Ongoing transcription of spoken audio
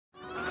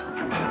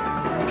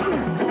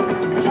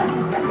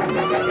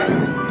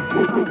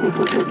You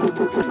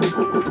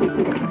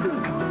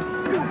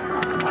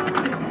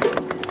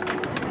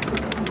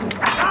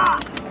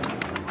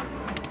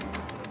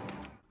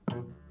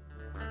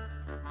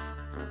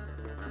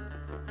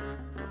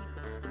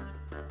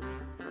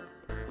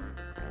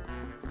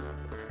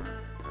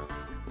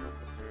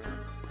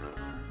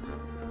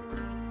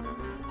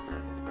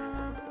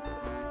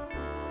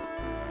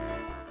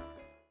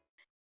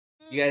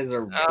guys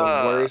are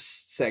the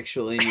worst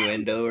sexual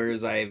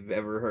innuendoers I've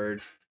ever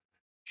heard.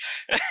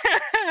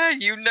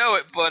 You know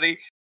it, buddy.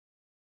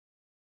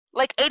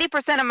 Like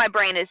 80% of my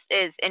brain is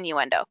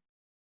innuendo.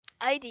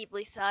 I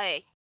deeply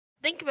sigh.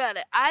 Think about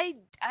it.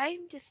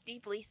 I'm just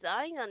deeply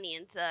sighing on the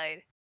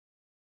inside.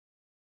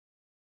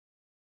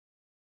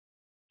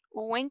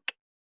 Wink.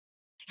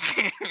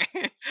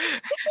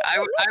 I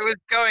was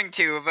going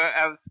to, but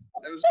I was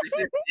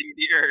resisting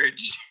the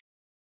urge.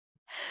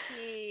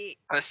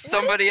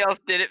 Somebody else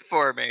did it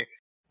for me.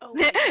 Oh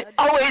my God.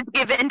 Always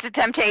give in to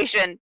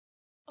temptation.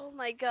 Oh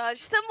my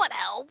gosh, someone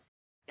help.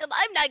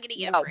 I'm not gonna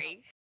get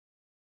free.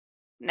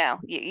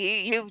 No,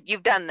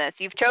 you've done this.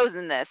 You've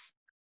chosen this.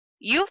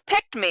 You've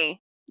picked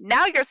me.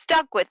 Now you're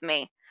stuck with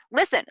me.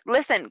 Listen,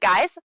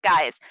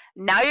 guys.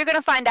 Now you're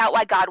gonna find out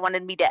why God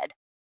wanted me dead.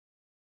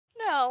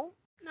 No.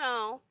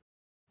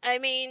 I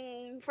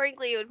mean,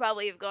 frankly, it would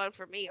probably have gone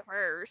for me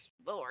first,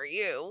 or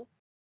you.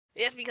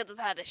 Just because of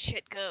how the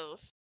shit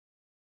goes.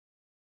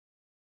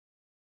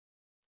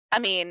 I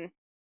mean,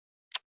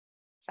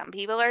 some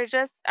people are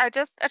just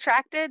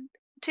attracted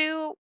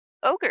to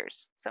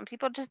ogres. Some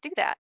people just do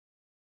that.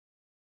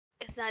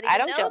 It's not even I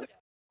don't judge.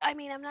 I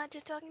mean, I'm not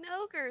just talking to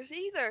ogres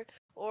either,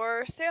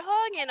 or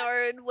Sirhagen,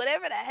 or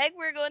whatever the heck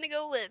we're going to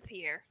go with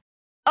here.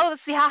 Oh, the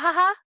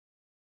Sihahaha?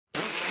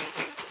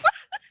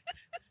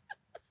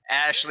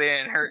 Ashley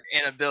and her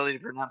inability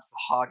to pronounce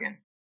Hagen.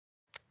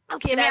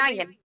 Okay,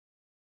 that's...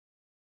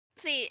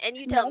 See, and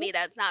you tell me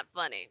that's not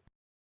funny.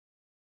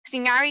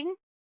 Singaring?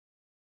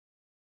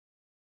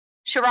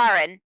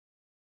 Shirarin.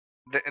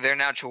 They're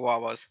now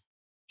Chihuahuas.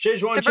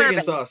 Szechuan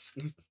chicken sauce.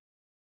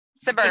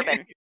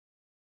 Suburban.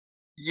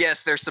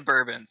 Yes, they're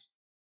Suburbans.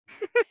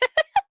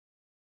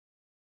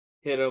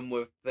 Hit them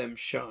with them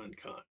Sean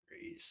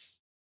Connerys.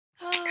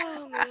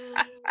 Oh,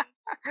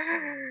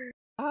 man.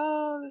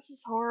 Oh, this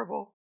is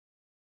horrible.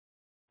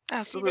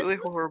 Absolutely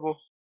horrible.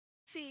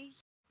 See,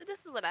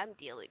 this is what I'm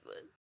dealing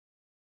with.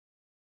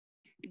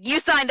 You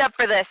signed up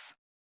for this.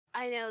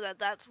 I know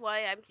that's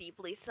why I'm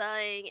deeply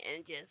sighing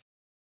and just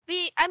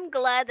I'm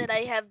glad that I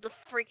have the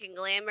freaking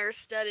glamour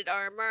studded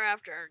armor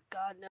after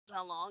God knows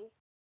how long.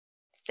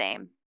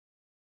 Same.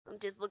 I'm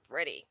just look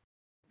ready.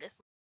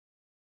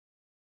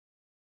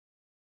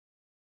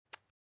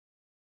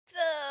 So,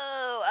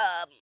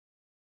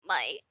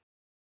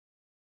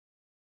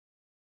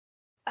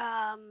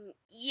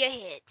 you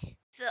hit.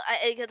 So,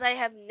 because I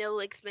have no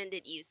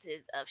expended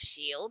uses of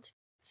shield.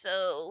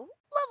 So,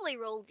 lovely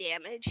roll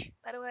damage,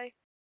 by the way.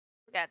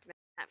 Forgot to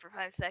mention that for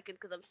 5 seconds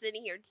because I'm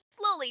sitting here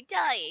slowly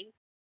dying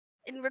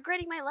and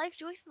regretting my life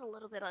choices a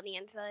little bit on the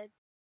inside.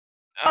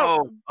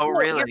 Oh,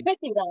 really? You're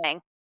quickly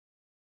dying.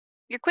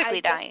 You're quickly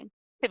dying,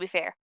 to be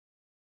fair.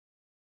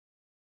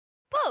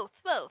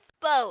 Both. Okay,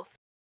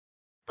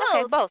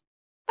 both.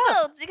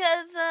 Both,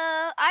 because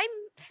I'm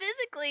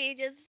physically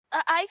just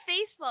I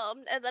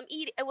facepalmed as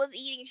I was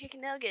eating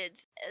chicken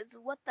nuggets. As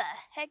what the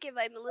heck have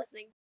I been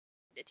listening to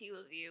the two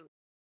of you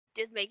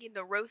just making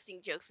the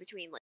roasting jokes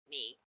between like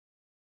me?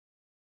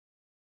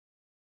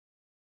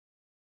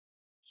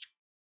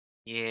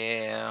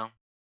 Yeah.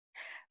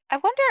 I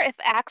wonder if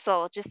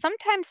Axel just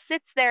sometimes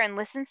sits there and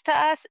listens to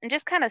us and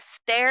just kind of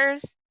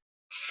stares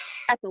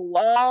at the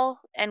wall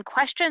and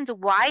questions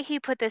why he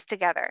put this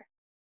together.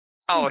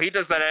 Oh, he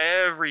does that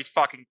every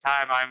fucking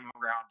time I'm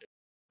around him.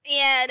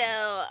 Yeah,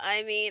 no,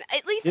 I mean,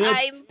 at least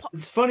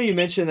It's funny you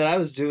mentioned that I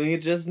was doing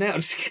it just now. I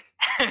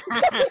mean,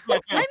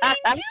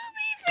 to be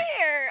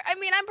fair, I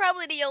mean, I'm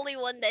probably the only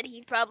one that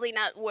he's probably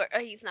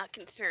he's not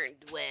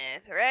concerned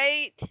with,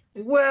 right?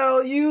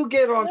 Well, you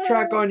get off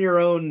track on your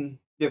own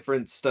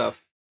different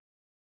stuff.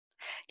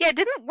 Yeah,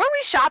 weren't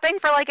we shopping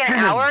for like an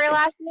hour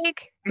last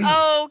week?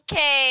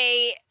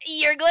 Okay,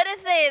 you're going to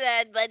say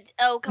that, but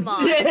oh, come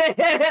on.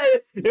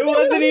 It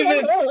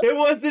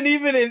wasn't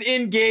even an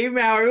in-game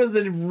hour. It was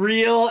a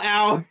real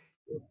hour.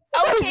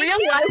 Okay, real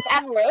life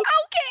hour.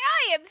 Okay,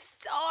 I am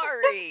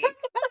sorry.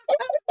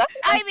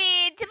 I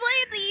mean, to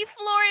play the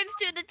Florence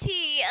to the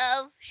T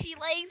of she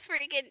likes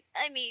freaking.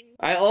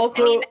 I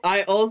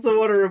also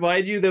want to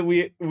remind you that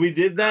we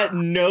did that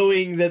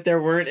knowing that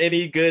there weren't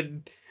any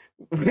good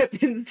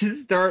weapons to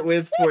start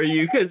with for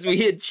you because we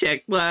had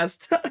checked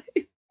last time.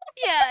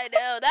 Yeah, I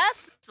know,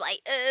 that's right.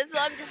 So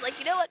I'm just like,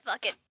 you know what,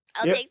 fuck it.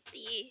 I'll take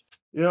the...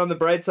 You know, on the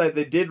bright side,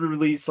 they did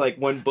release like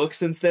one book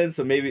since then,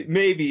 so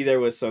maybe there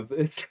was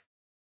something.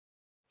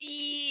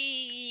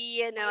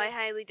 Yeah, no, I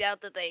highly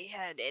doubt that they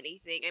had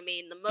anything. I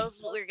mean, the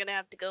most we're gonna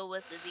have to go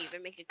with is either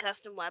make a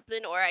custom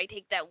weapon or I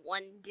take that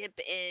one dip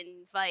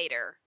in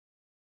fighter.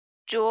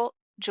 Jewel.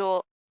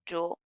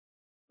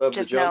 Of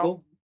just the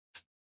jungle?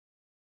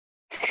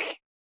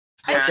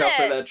 Watch out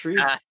for that tree.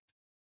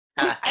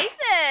 I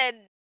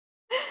said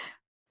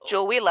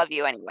Jewel, we love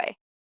you anyway.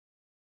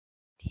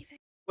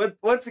 But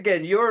once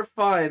again, you're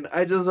fine.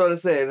 I just want to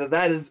say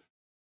that is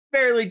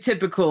fairly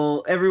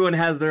typical. Everyone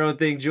has their own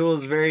thing.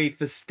 Jewel's very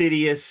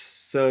fastidious,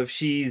 so if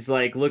she's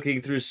like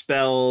looking through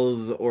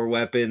spells or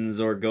weapons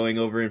or going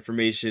over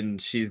information,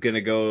 she's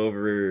gonna go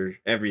over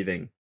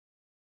everything.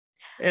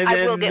 And I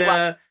then, will get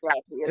lost.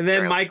 and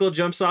then Michael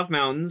jumps off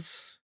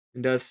mountains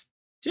and does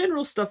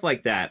general stuff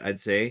like that. I'd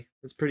say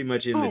that's pretty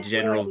much in the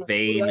general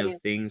vein of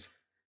things.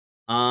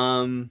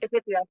 Is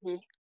it the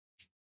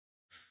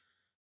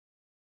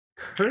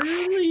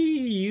Currently,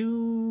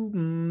 you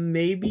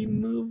maybe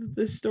move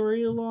the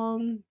story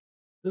along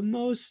the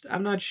most.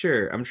 I'm not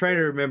sure. I'm trying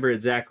to remember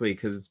exactly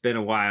because it's been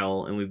a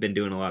while and we've been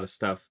doing a lot of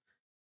stuff.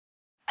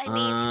 I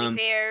mean, to be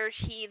fair,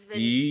 she's been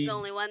the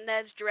only one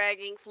that's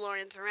dragging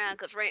Florence around.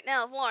 Because right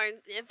now,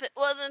 Florence, if it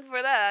wasn't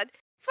for that,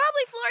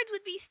 probably Florence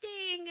would be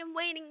staying and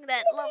waiting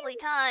that lovely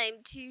time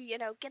to, you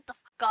know, get the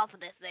fuck off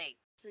of this thing.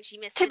 Since she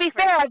missed. To be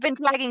fair, I've been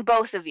dragging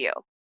both of you.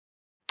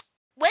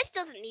 Wedge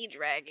doesn't need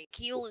dragging.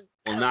 He'll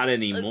well, not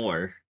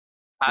anymore.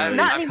 I'm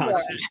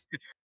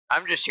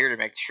just here to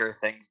make sure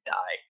things die.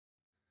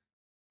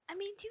 I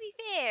mean, to be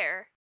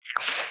fair,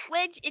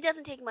 Wedge. It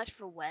doesn't take much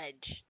for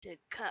Wedge to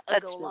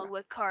go along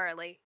with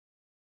Carly.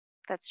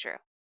 That's true.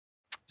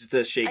 Just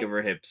a shake of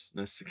her hips.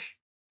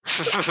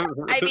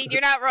 I mean, you're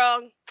not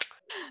wrong.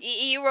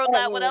 You wrote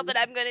that one up, and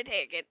I'm gonna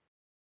take it.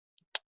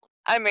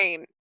 I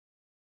mean,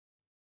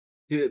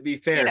 to be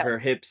fair, her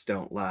hips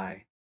don't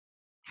lie.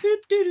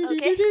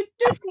 Okay.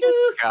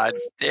 God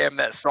damn,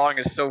 that song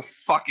is so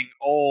fucking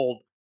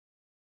old.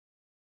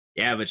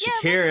 Yeah, but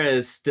Shakira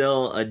is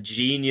still a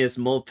genius,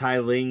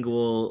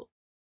 multilingual,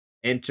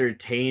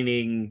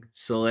 entertaining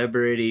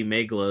celebrity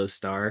megalo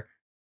star.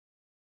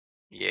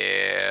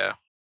 Yeah.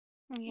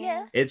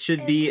 Yeah. It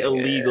should be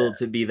illegal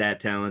to be that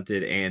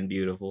talented and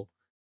beautiful.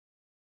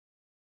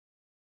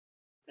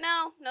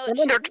 No, it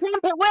shouldn't.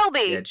 It will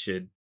be. Yeah, it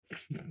should.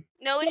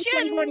 No, it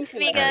shouldn't,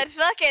 because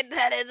fucking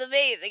that is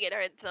amazing in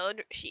her. So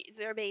she's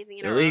amazing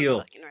in her illegal.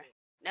 own fucking right.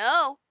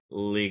 No.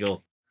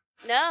 Illegal.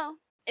 No.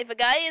 If a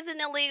guy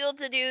isn't illegal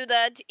to do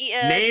that,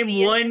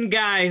 name one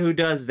guy who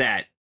does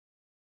that.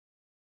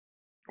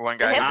 One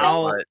guy.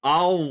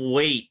 I'll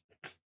wait.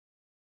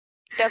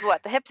 Does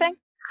what? The hip thing?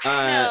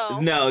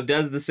 No,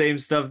 does the same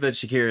stuff that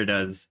Shakira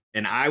does,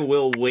 and I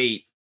will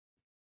wait.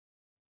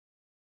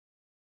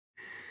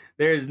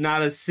 There's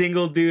not a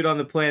single dude on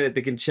the planet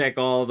that can check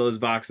all those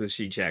boxes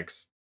she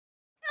checks.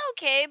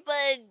 Okay,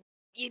 but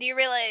you do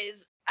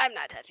realize I'm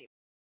not touching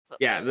football.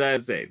 Yeah,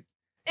 that's it.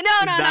 No,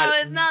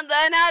 it's not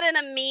in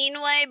a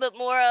mean way, but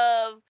more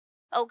of,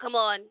 oh, come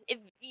on. If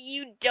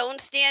you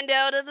don't stand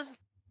out as a...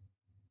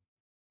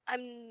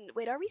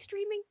 Wait, are we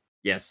streaming?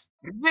 Yes.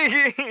 Damn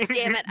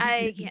it,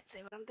 I can't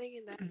say what I'm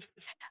thinking then.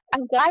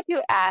 I'm glad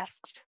you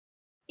asked.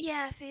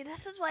 Yeah, see,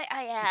 this is why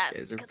I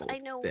asked, because I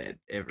know... Dead.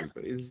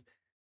 Everybody's...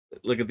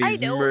 Look at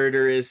these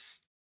murderous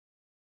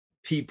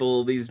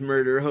people, these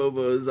murder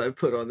hobos I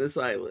put on this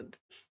island.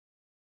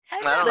 I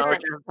don't know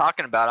what you're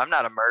talking about. I'm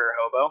not a murder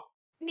hobo.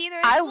 Neither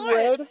is I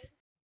Florence. would.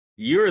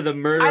 You're the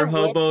murder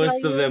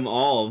hoboist of them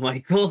all,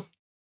 Michael.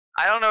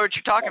 I don't know what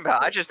you're talking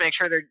about. I just make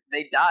sure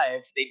they die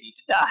if they need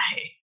to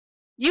die.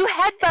 You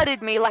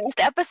headbutted me last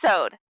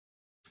episode.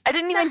 I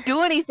didn't even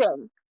do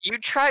anything. You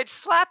tried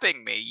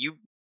slapping me. You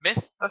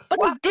missed the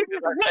slap. But I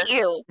didn't hit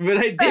you. But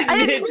I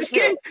didn't hit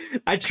you.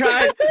 I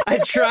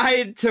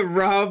tried to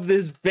rob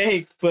this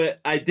bank, but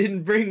I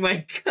didn't bring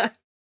my gun.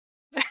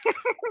 To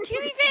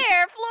be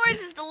fair,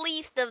 Florence is the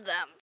least of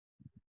them.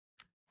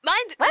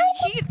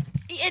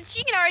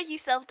 She can argue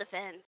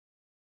self-defense.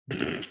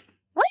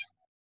 What?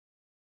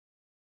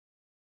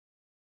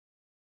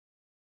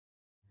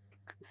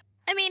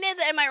 I mean,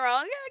 am I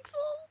wrong,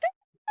 Axel?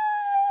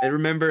 I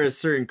remember a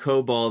certain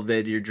kobold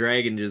that your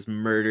dragon just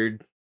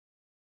murdered.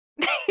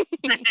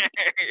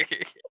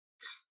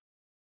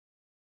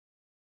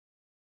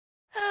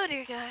 Oh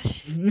dear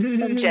gosh.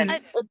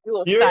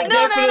 You're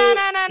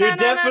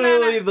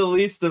definitely the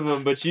least of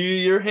them, but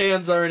your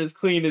hands aren't as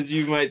clean as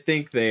you might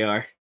think they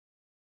are.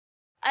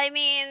 I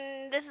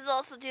mean, this is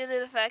also due to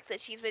the fact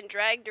that she's been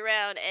dragged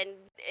around and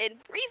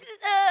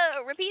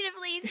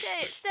repeatedly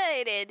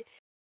stated,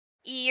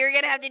 you're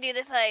gonna have to do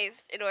this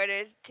heist in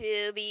order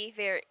to be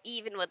fair,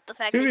 even with the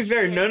fact that... To be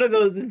fair, none of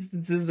those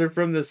instances are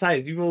from this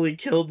heist. You've only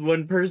killed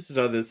one person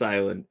on this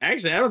island.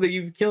 Actually, I don't think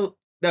you've killed...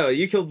 No,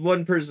 you killed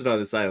one person on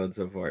this island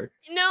so far.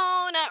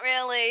 No, not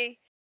really.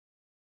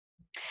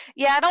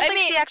 Yeah, I don't think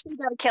she actually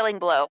got a killing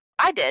blow.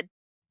 I did.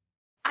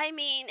 I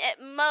mean,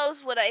 at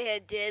most what I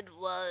had did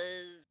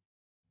was...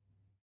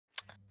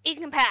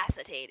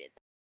 incapacitated.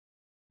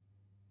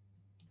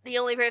 The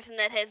only person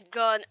that has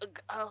gone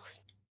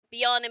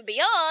beyond and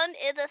beyond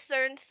is a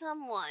certain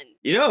someone.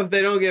 You know, if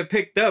they don't get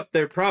picked up,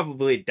 they're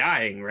probably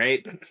dying,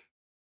 right?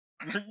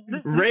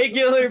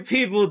 Regular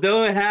people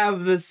don't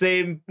have the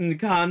same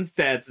con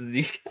stats as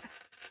you. To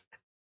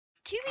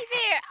be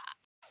fair,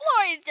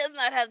 Florence does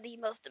not have the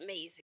most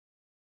amazing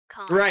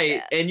con stats.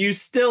 Right, and you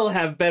still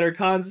have better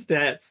con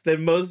stats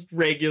than most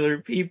regular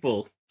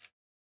people.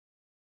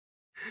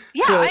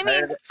 Yeah, So- I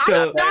mean,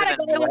 so- I shot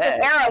a guy with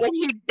an arrow and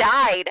he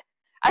died.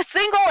 A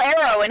single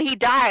arrow and he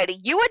died.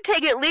 You would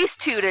take at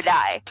least 2 to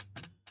die.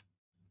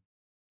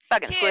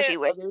 Fucking 2. squishy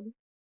wizard.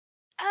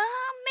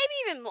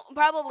 Maybe even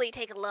probably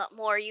take a lot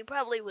more. You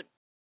probably would.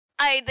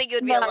 I think it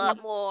would be a No.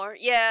 lot more.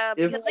 Yeah,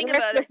 If- because think You're a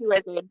about it. squishy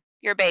wizard.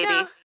 You're baby.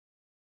 No,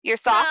 You're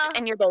soft No.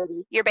 and you're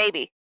baby. You're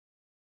baby.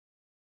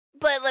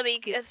 but let me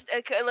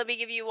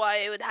give you why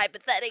it would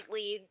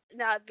hypothetically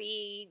not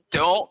be.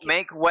 Don't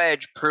make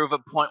Wedge prove a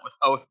point with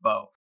Oath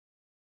Bow.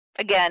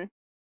 Again.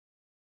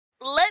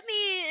 Let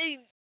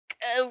me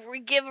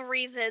give a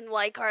reason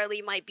why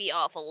Carly might be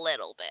off a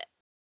little bit.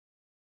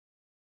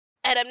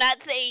 And I'm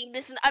not saying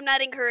this. I'm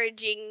not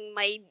encouraging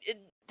my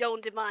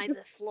don't demise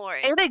as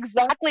Florence. It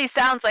exactly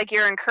sounds like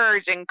you're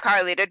encouraging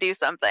Carly to do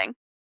something.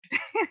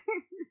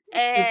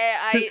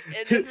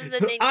 This is the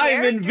thing.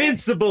 I'm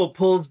invincible,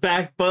 pulls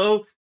back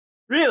Bo.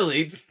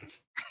 Really? It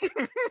seems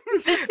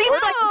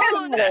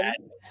like No.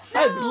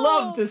 I'd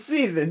love to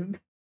see this. I'm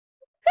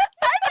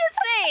just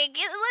saying.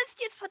 Let's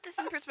just put this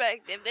in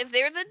perspective. If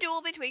there's a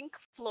duel between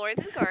Florence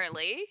and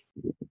Carly,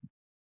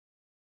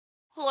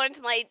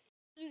 Florence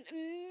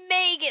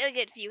may get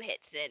a few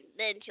hits in.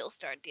 Then she'll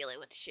start dealing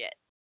with shit.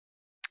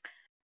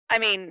 I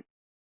mean,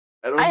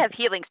 I don't. I have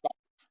healing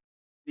spells.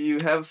 Do you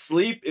have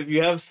sleep? If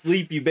you have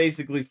sleep, you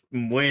basically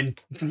win.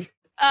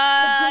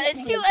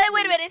 It's two.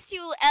 Wait a minute. It's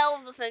 2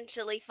 elves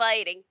essentially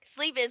fighting.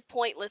 Sleep is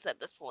pointless at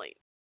this point.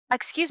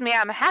 Excuse me,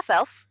 I'm a half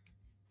elf.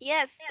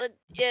 Yes, but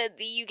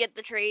you get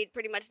the trade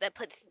pretty much that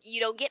you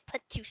don't get put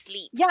to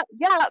sleep. Yeah,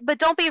 but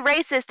don't be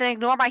racist and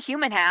ignore my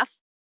human half.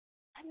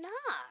 I'm not.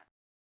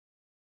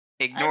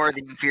 Ignore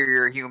the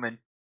inferior human.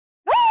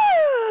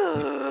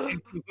 Woo!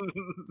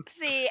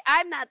 See,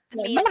 I'm not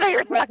What mean. mother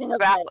you're talking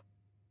about?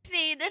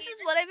 See, this is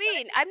what I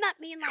mean. I'm not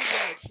mean like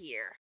Wedge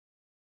here.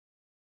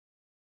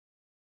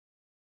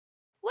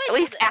 Wedge At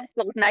least is-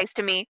 Axel's nice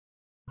to me.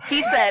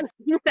 He said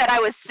I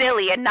was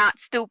silly and not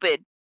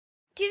stupid.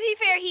 to be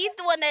fair, he's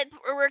the one that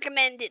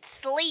recommended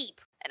sleep,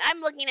 and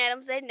I'm looking at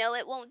him saying, "No,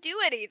 it won't do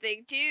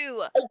anything,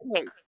 too."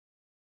 Okay.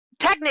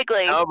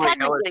 Technically, No, but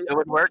no, technically, it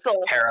would work.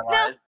 Axel,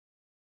 Paralyzed.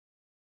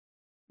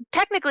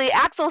 technically,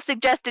 Axel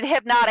suggested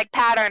hypnotic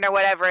pattern or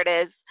whatever it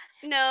is.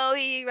 No,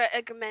 he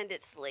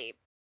recommended sleep.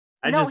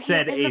 I No, just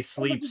said in a the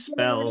sleep beginning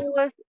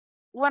spell.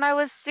 When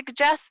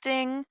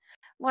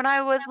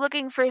I was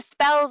looking for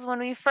spells when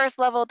we first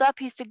leveled up,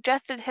 he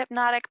suggested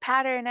hypnotic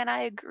pattern, and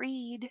I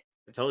agreed.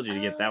 I told you to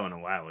get that one a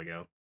while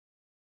ago.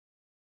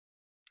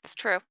 It's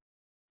true.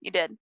 You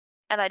did.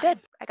 And I did.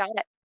 I got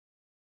it.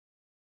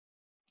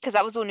 Because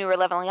that was when we were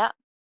leveling up.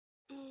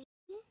 Mhm.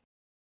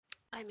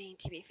 I mean,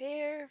 to be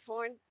fair,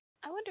 Florence.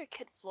 I wonder,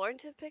 could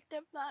Florence have picked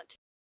up that?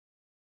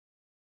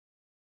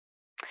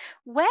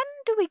 When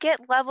do we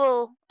get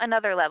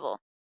another level?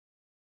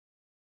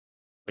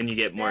 When you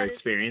get more That is-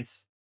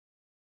 experience.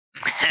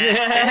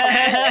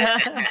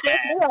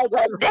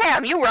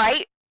 Damn, you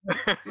right.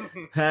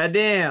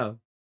 Damn.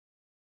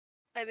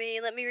 I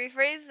mean, let me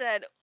rephrase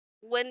that.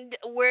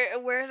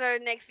 Where's our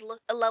next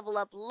level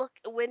up?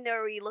 When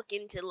are we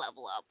looking to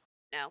level up?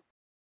 No,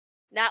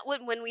 not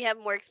when we have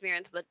more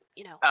experience, but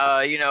you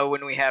know,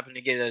 when we happen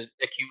to get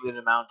a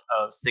cumulative amount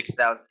of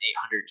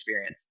 6,800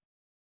 experience.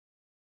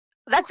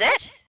 That's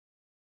it?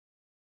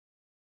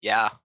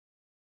 Yeah.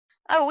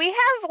 Oh, we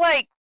have,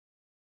 like,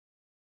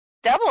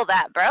 double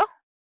that, bro.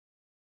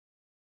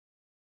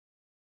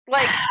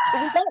 Like, we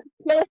got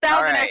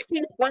 12,000 Alright.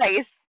 XP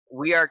twice.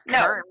 We are No.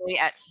 currently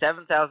at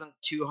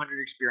 7,200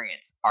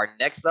 experience. Our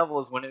next level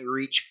is when we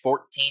reach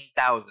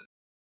 14,000.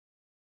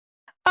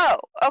 Oh,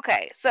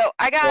 okay. So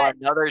I So got...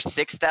 another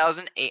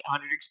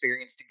 6,800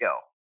 experience to go.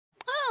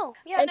 oh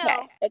yeah,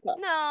 okay.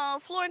 no,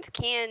 Florence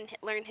can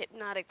learn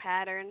hypnotic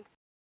pattern.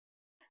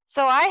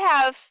 So I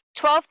have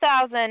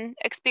 12,000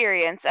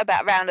 experience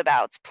about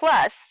roundabouts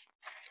plus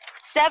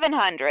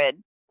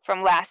 700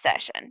 from last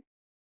session.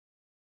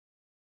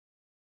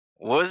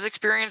 Was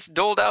experience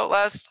doled out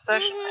last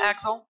session, Mhm.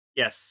 Axel?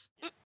 Yes.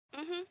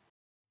 Mm-hmm.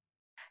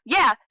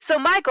 Yeah, so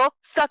Michael,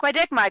 suck my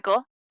dick,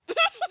 Michael.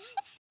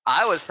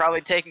 I was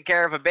probably taking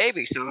care of a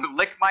baby, so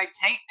lick my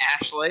taint,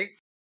 Ashley.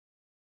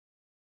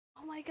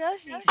 Oh my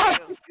gosh, these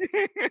two.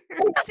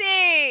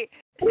 see,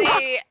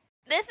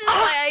 this is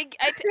why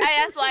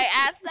that's why I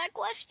asked that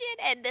question,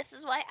 and this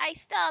is why I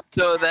stopped.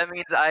 So that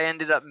means I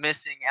ended up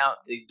missing out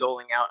the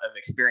doling out of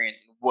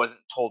experience and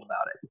wasn't told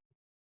about it.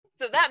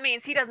 So that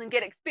means he doesn't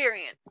get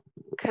experience.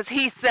 Because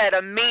he said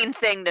a mean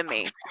thing to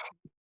me.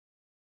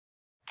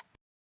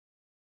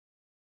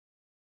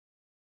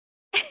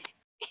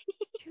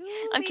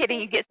 I'm kidding,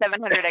 you get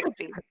 700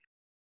 XP.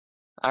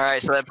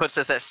 Alright, so that puts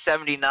us at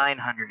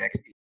 7,900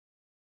 XP.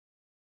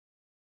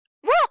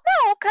 Well,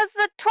 no, because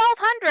the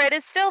 1,200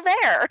 is still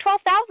there, or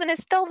 12,000 is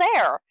still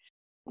there.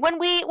 When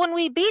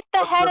we beat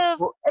the head of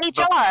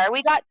HR,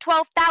 we got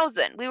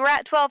 12,000. We were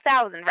at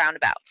 12,000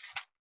 roundabouts.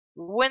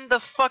 When the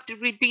fuck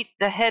did we beat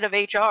the head of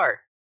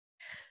HR?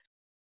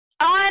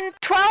 On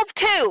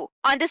 12/2,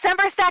 on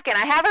December 2nd,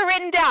 I have it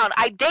written down.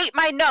 I date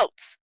my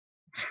notes.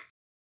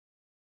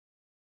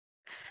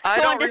 I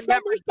So on don't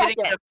remember December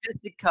getting 2nd. the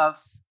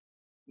fisticuffs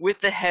with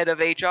the head of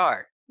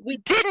HR. We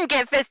didn't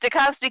get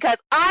fisticuffs because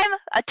I'm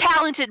a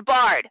talented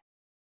bard.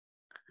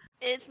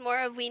 It's more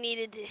of we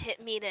needed to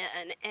meet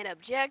an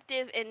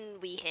objective,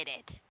 and we hit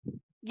it.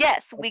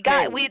 Yes, Okay,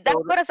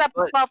 that put us up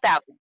to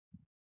 12,000.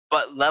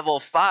 But level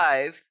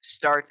 5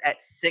 starts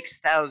at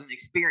 6,000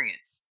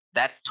 experience.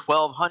 That's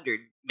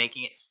 1,200,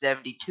 making it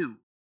 72.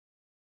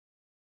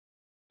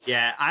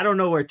 Yeah, I don't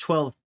know where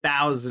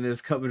 12,000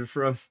 is coming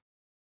from.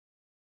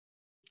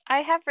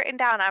 I have written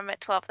down I'm at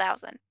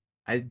 12,000.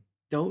 I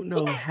don't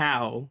know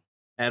how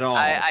at all.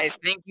 I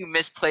think you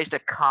misplaced a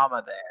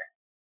comma there.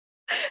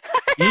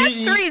 I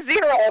have 3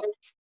 zeros.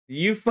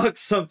 You fucked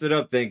something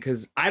up then,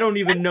 because I don't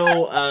even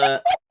know.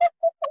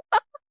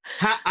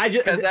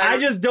 I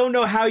just don't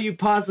know how you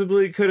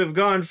possibly could have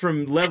gone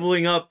from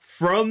leveling up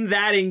from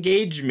that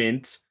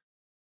engagement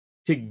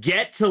to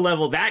get to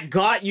level that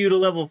got you to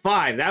level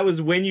 5. That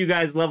was when you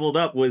guys leveled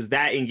up. Was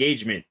that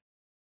engagement?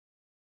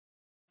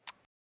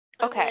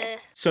 Okay.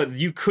 So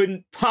you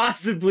couldn't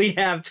possibly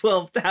have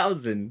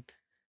 12,000.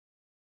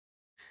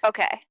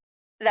 Okay.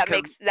 That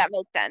makes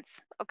sense.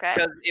 Okay.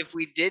 Because if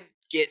we did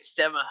get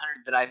 700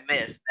 that I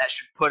missed, that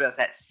should put us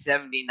at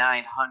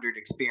 7,900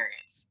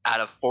 experience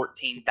out of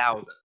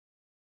 14,000.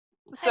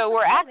 So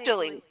we're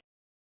actually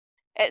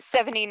at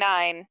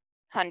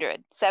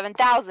 7,900.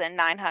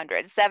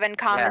 7,900.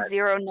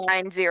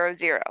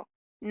 7,0900.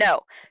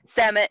 No.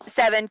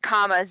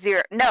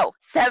 7,0. No.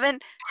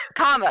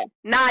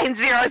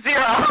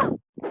 7,900.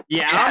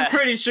 Yeah, I'm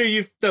pretty sure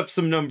you flipped up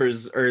some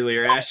numbers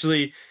earlier,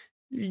 Ashley.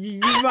 You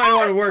might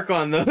want to work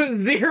on those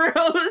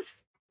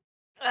zeros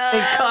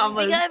and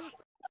commas. Because...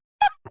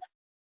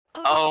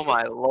 Oh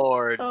my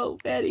lord. Oh,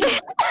 Betty. Can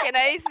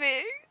I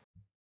say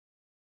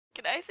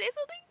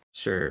something?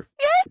 Sure.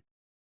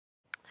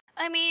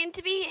 I mean,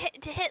 to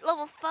hit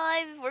level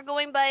 5, we're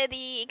going by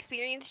the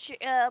experience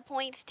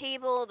points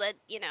table that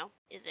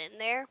is in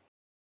there.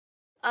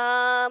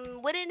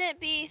 Wouldn't it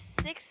be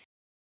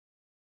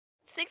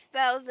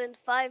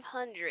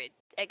 6,500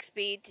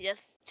 XP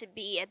just to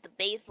be at the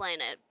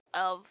baseline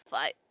of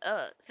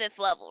 5th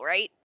level,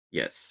 right?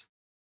 Yes.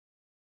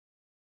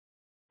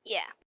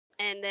 Yeah.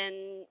 And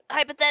then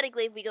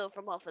hypothetically, if we go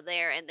from off of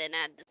there and then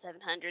add the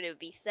 700, it would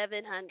be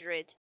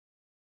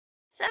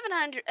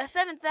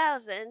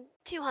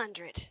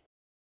 7,200.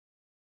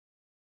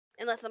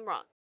 Unless I'm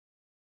wrong.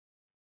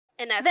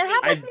 And that's Then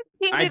how much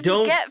I did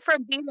you get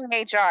from beating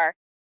HR?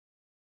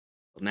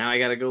 Now I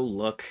gotta go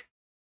look.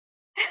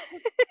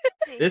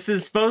 This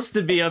is supposed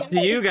to be up to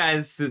you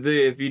guys.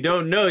 If you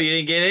don't know, you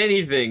didn't get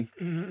anything.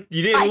 You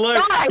didn't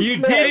learn. You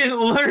didn't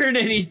learn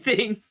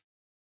anything.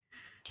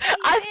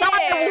 I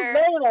thought I was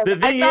learning. The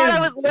thing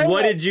is,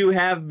 what did you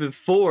have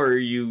before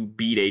you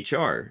beat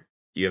HR?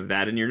 Do you have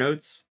that in your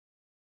notes?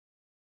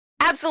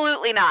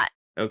 Absolutely not.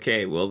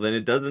 Okay, well then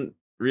it doesn't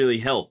really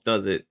help,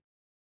 does it?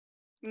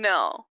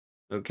 No.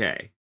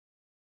 Okay.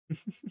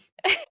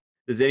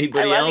 Does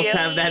anybody else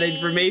have that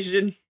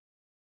information?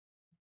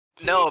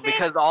 No,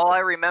 because all I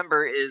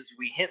remember is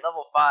we hit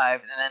level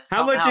 5 and then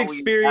how much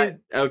experience?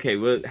 Okay,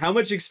 well, how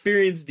much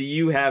experience do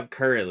you have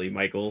currently,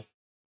 Michael?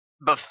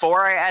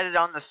 Before I added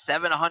on the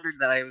 700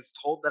 that I was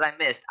told that I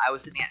missed, I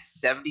was sitting at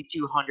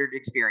 7,200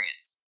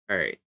 experience. All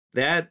right,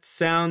 that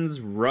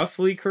sounds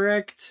roughly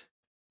correct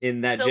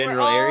in that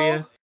general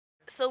area.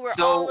 So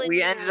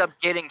we ended up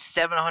getting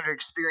 700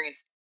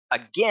 experience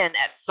again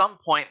at some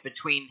point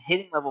between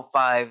hitting level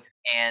 5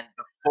 and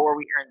before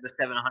we earned the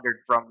 700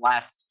 from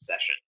last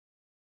session.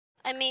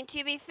 I mean,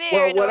 to be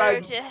fair,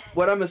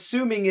 what I'm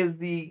assuming is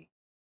the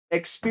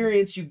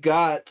experience you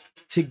got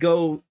to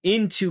go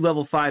into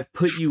level 5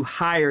 put you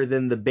higher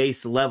than the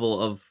base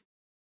level of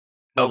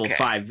level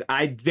 5.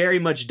 I very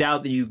much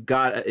doubt that you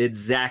got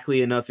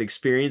exactly enough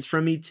experience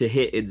from me to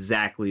hit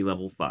exactly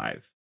level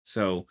 5.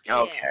 So,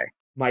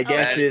 my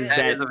guess is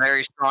that is a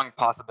very strong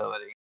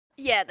possibility.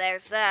 Yeah,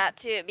 there's that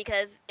too,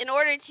 because in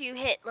order to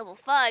hit level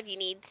 5, you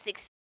need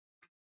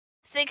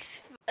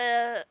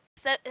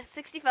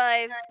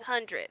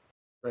 6,500.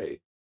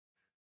 Right.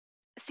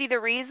 See, the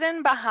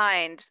reason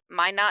behind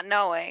my not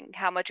knowing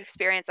how much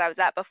experience I was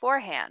at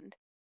beforehand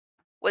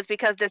was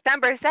because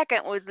December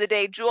 2nd was the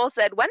day Jewel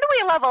said, "When do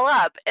we level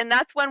up?" And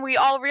that's when we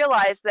all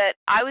realized that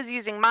I was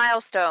using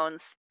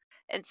milestones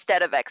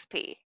instead of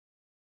XP.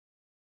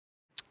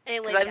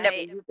 Because I've never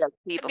used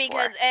XP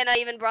before. And I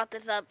even brought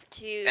this up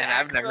to And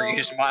I've never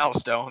used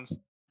milestones.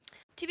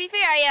 To be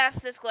fair, I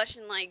asked this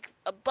question like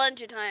a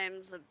bunch of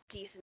times,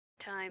 decent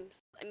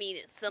times. I mean,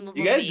 some of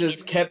them. You guys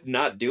just kept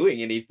not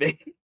doing anything.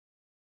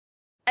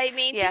 I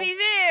mean, to be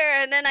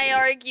fair, and then I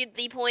argued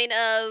the point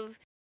of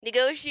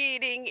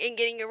negotiating and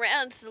getting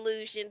around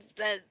solutions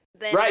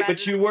right,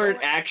 but you weren't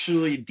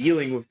actually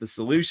dealing with the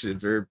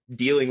solutions or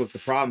dealing with the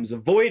problems.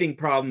 Avoiding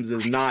problems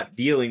is not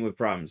dealing with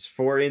problems.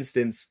 For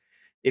instance,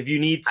 if you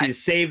need to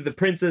save the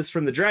princess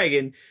from the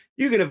dragon,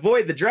 you can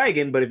avoid the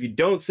dragon, but if you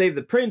don't save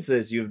the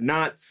princess, you have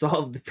not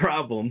solved the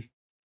problem.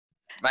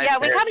 We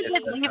kind of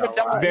just leave it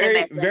done.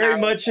 Very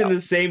much in the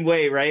same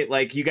way, right?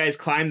 Like, you guys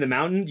climbed the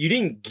mountain, you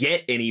didn't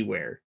get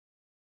anywhere.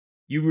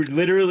 you were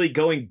literally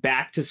going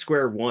back to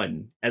square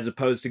one as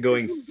opposed to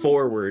going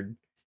forward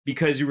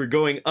because you were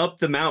going up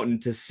the mountain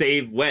to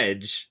save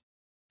Wedge.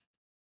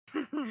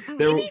 To be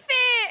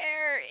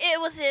fair, it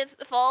was his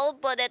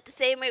fault, but at the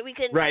same way we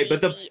couldn't. Right,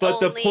 but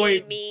the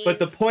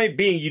point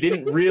being, you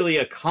didn't really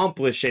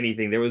accomplish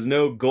anything. There was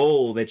no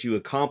goal that you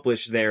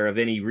accomplished there of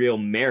any real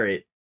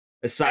merit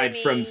aside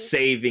from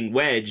saving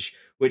Wedge,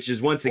 which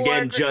is once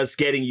again just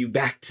getting you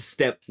back to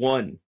step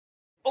one.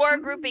 Or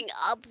grouping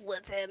up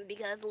with him,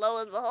 because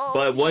lo and behold,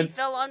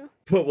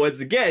 But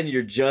once again,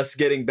 you're just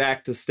getting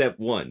back to step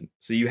one,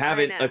 so you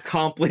haven't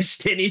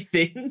accomplished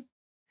anything.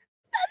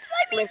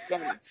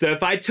 So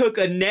if I took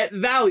a net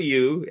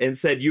value and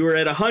said you were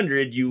at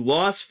 100, you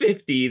lost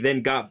 50,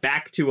 then got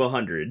back to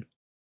 100.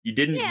 You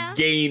didn't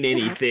gain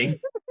anything.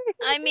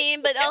 I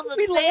mean, but also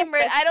the same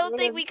rate, I don't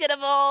think we could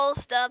have all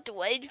stopped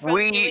Wedge from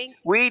doing...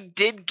 We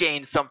did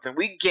gain something.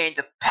 We gained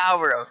the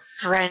power of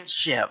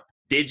friendship.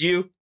 Did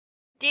you?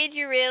 Did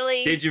you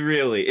really? Did you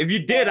really? If you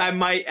did, I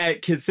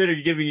might consider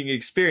giving you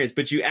experience,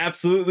 but you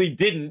absolutely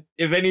didn't.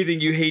 If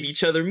anything, you hate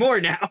each other more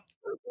now.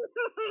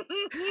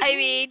 I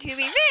mean, to be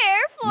fair,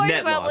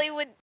 Florence probably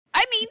would...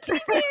 I mean, to be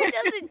fair, it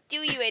doesn't do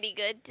you any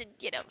good to,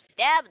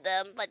 stab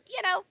them, but,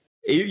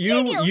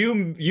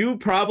 You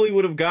probably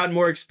would have gotten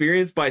more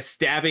experience by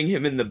stabbing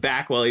him in the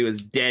back while he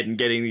was dead and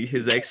getting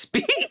his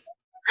XP.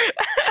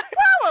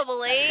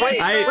 Probably. Wait,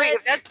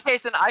 if that's the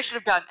case, then I should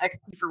have gotten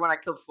XP for when I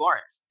killed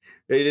Florence.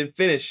 They didn't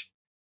finish.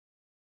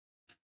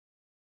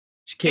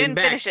 She came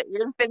back. Finish it. You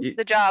didn't finish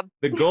the job.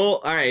 The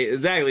goal, all right,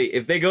 exactly.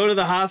 If they go to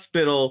the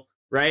hospital,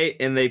 right,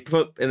 and they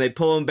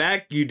pull him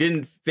back, you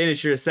didn't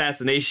finish your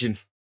assassination.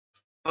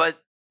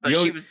 But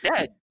she was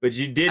dead. But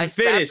you didn't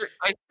finish.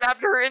 I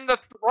stabbed her in the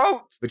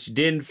throat. But you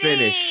didn't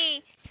finish.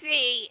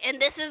 See,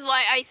 and this is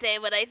why I say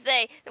what I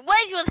say.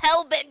 Wedge was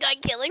hell-bent on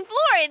killing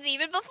Florence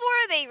even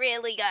before they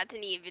really got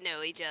to even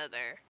know each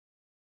other.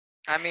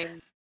 I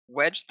mean,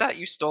 Wedge thought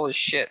you stole his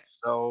shit,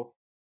 so...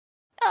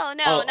 Oh,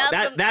 no,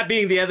 that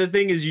being the other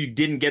thing is you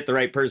didn't get the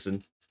right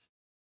person.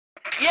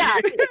 Yeah.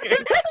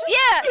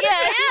 yeah,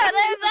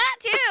 there's that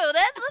too.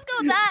 Let's go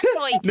with that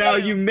point, too. Now,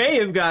 you may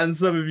have gotten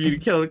some of you to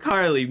kill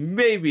Carly,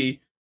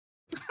 maybe.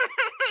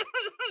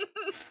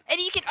 And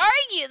you can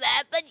argue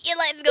that, but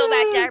let's go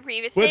back to our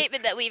previous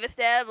statement that we've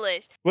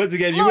established. Once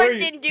again,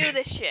 Florence didn't do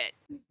this shit.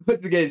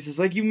 Once again, it's just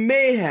like, you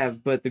may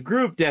have, but the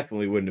group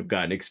definitely wouldn't have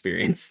gotten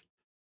experience.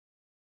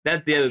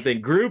 That's the other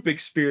thing. Group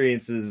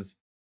experiences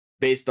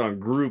based on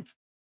group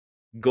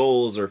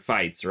goals or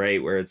fights,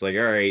 right? Where it's like,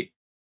 all right,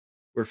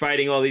 we're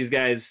fighting all these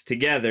guys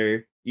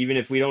together. Even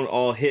if we don't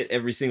all hit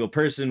every single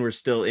person, we're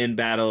still in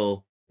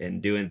battle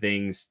and doing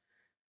things.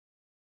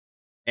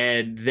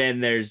 And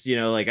then there's,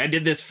 like, I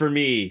did this for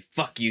me.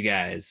 Fuck you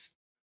guys.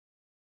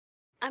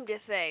 I'm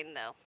just saying,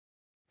 though.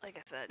 Like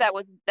I said.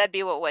 That'd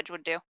be what Wedge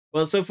would do.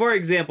 Well, so for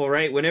example,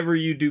 right, whenever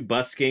you do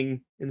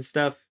busking and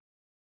stuff,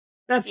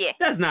 that's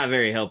not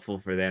very helpful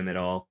for them at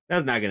all.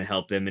 That's not going to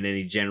help them in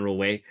any general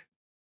way.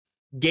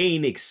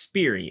 Gain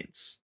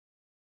experience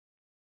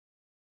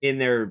in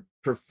their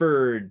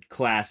preferred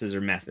classes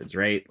or methods,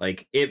 right?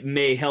 Like, it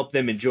may help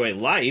them enjoy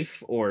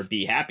life or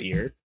be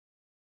happier.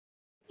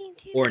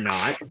 Or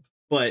not.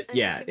 But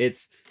yeah,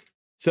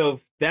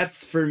 so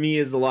that's for me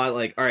is a lot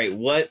like, all right,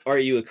 what are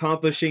you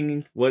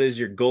accomplishing? What is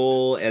your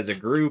goal as a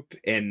group?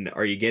 And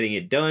are you getting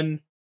it done?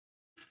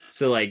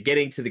 So like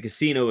getting to the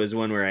casino is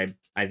one where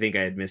I think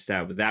I had missed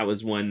out, but that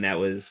was one that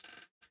was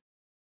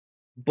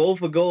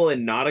both a goal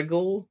and not a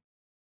goal.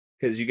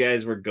 Because you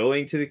guys were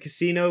going to the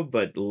casino,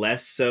 but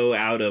less so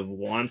out of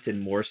want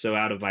and more so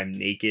out of I'm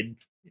naked.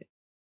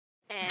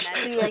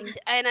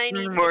 And I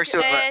need more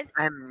so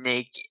I'm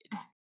naked.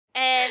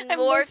 And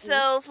more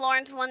so,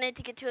 Florence wanted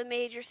to get to a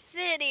major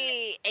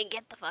city and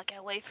get the fuck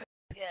away from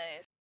these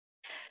guys.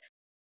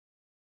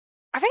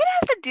 Are we gonna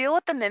have to deal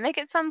with the mimic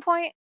at some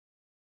point?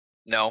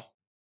 No,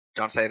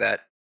 don't say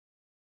that.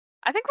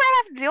 I think we're gonna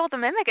have to deal with the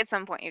mimic at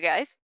some point, you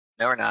guys.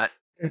 No, we're not.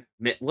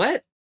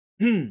 What?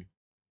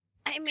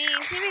 I mean,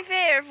 to be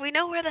fair, if we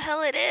know where the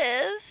hell it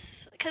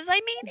is, because I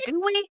mean,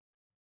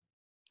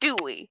 Do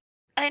we?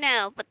 I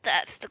know, but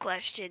that's the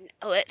question.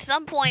 Oh, at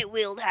some point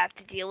we'll have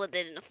to deal with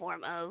it in the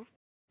form of,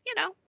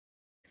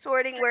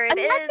 sorting where it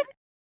is.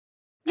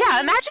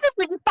 Yeah, imagine if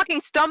we just fucking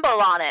stumble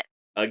on it.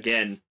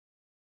 Again.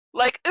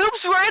 Like,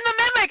 oops, we're in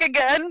the mimic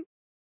again!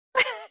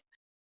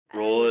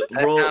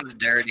 That sounds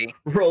dirty.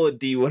 Roll a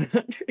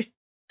D100.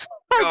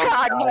 Oh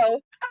god, no.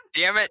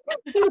 Damn it.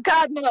 Oh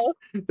god, no.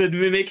 The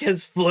mimic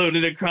has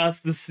floated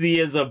across the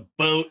sea as a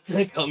boat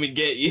to come and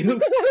get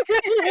you.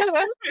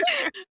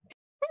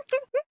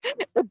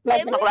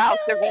 Allow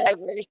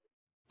survivors.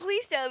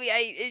 Please tell me,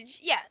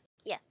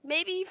 yeah.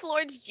 Maybe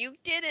Florence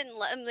juked it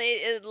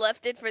and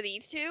left it for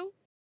these two,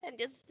 and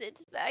just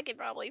sits back and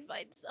probably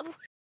finds someone.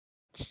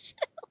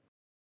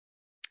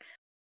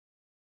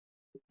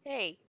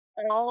 Hey.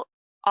 All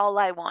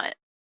I want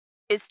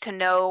is to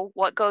know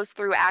what goes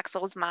through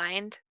Axel's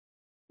mind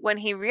when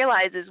he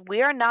realizes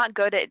we are not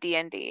good at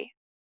D&D.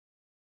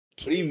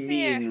 What do you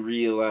mean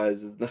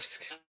realizes?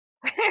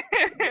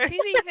 To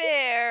be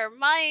fair,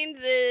 mine's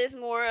is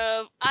more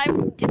of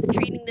I'm just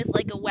treating this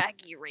like a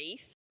wacky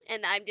race,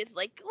 and I'm just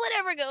like,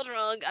 whatever goes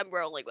wrong, I'm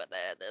rolling with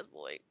it at this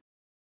point.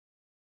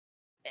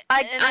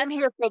 I'm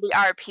here for the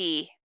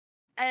RP.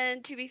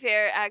 And to be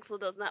fair, Axel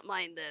does not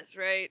mind this,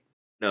 right?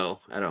 No,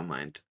 I don't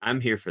mind.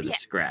 I'm here for the Yeah.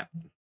 scrap.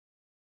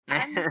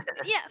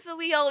 Yeah, so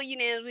we all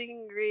unanimously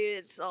can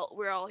agree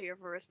we're all here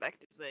for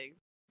respective things.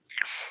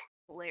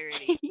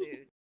 Hilarity,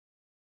 dude.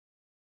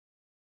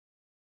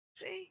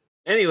 See?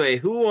 Anyway,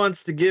 who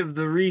wants to give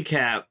the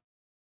recap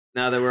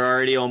now that we're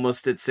already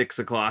almost at 6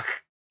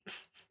 o'clock?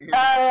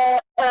 Carly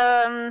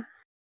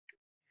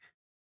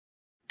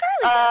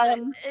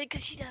does it,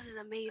 because she does an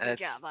amazing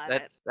job on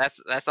it.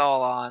 That's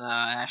all on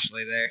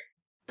Ashley there.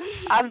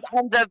 I'm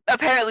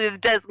apparently the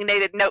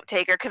designated note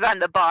taker because I'm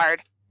the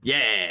bard.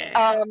 Yeah.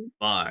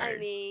 Bard. I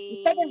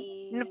mean,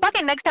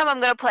 fucking next time I'm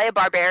gonna play a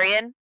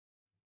barbarian,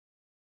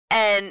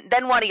 and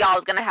then one of y'all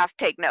is gonna have to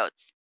take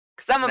notes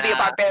because I'm gonna be a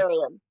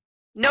barbarian.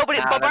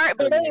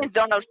 Barbarians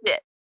don't know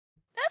shit.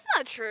 That's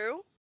not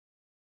true.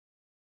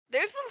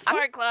 There's some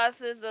smart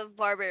classes of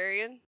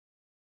barbarian.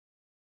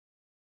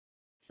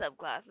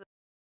 Subclasses.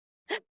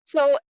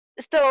 So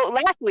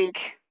last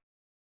week,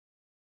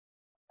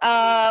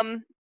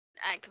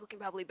 Axel can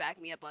probably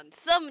back me up on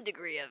some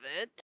degree of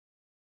it.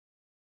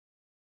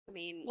 I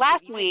mean,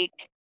 last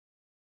week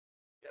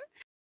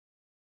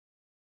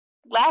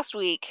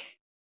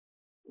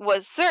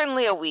was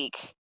certainly a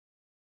week.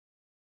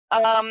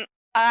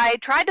 I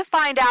tried to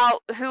find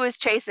out who was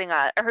chasing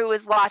us or who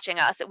was watching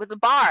us. It was a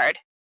bard,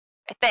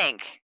 I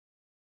think,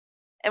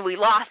 and we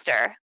lost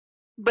her.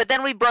 But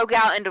then we broke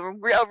out into a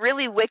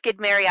really wicked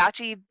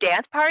mariachi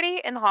dance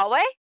party in the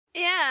hallway.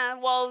 Yeah,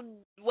 while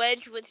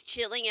Wedge was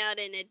chilling out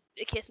in a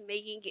kiss,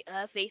 making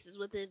faces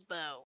with his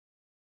bow.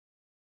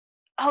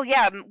 Oh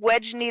yeah,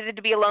 Wedge needed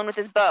to be alone with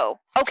his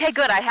bow. Okay,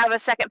 good. I have a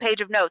second page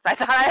of notes. I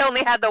thought I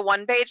only had the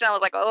one page, and I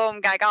was like, oh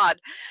my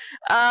god.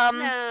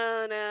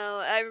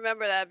 No, I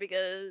remember that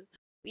because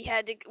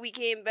we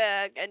came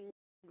back, and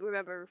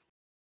remember,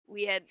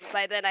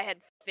 by then I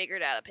had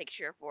figured out a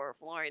picture for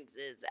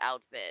Florence's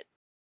outfit.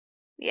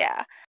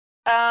 Yeah.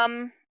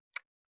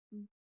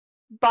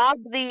 Bob,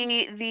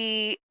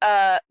 the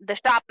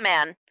shop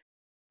man,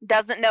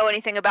 doesn't know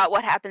anything about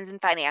what happens in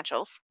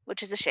financials,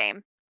 which is a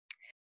shame.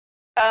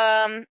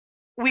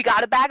 We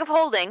got a bag of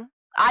holding.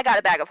 I got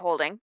a bag of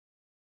holding.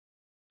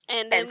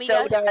 And then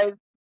does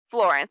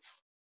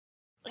Florence.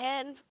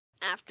 And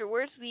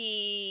afterwards,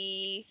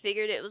 we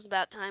figured it was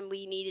about time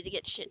we needed to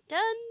get shit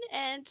done,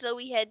 and so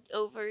we head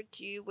over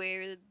to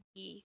where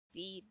the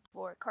feed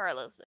for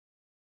Carlos,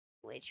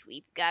 which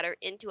we got her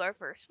into our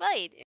first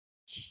fight.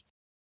 Which,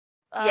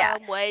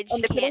 Wedge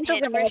and the can't credentials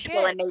hit are for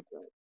magical shit. in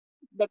nature.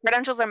 The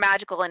credentials are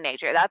magical in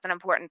nature. That's an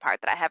important part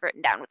that I have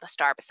written down with a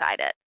star beside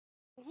it.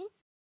 Mhm.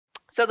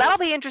 So that'll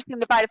be interesting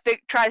to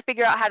try to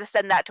figure out how to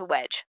send that to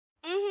Wedge.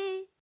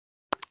 Mhm.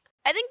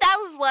 I think that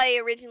was why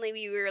originally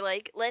we were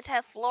like, let's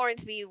have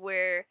Florence be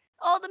where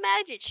all the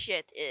magic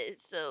shit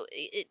is, so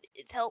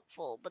it's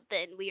helpful. But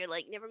then we are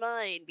like, never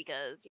mind,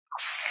 because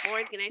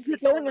Florence can actually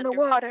You're going in the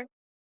water.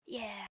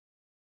 Yeah.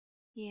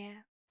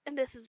 Yeah. And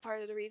this is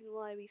part of the reason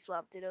why we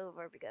swapped it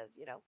over, because,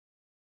 I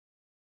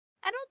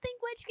don't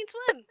think Wedge can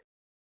swim.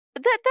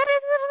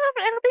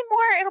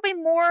 It'll be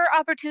more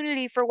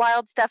opportunity for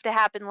wild stuff to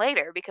happen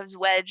later, because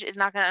Wedge is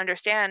not going to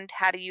understand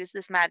how to use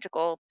this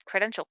magical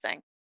credential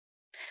thing.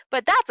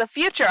 But that's a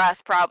future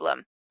us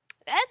problem.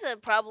 That's a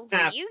problem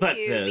for you fuck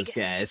two. those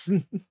guys.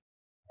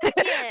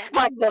 Yeah.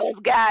 Fuck those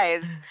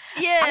guys.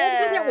 Yeah.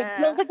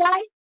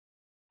 I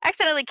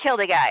accidentally killed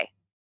a guy.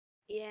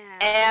 Yeah.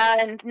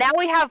 And now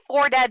we have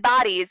 4 dead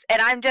bodies,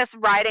 and I'm just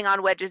riding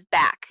on Wedge's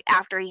back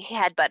after he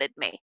headbutted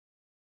me.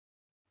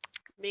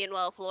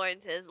 Meanwhile,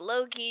 Florence is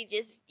low-key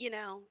just,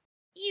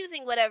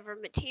 using whatever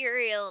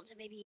material to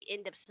maybe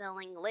end up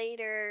selling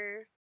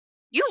later.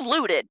 You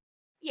looted.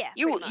 Yeah.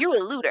 You a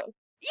looter.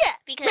 Yeah,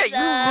 because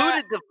you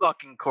looted the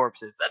fucking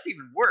corpses. That's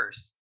even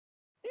worse.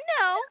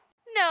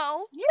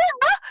 No. Yeah.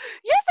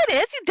 Yes, it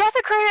is. You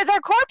desecrated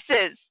their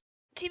corpses.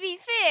 To be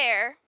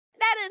fair,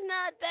 that is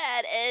not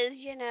bad as,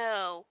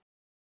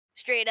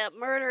 straight up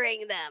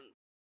murdering them.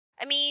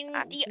 I mean,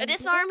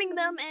 disarming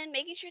them and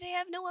making sure they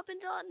have no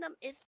weapons on them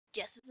is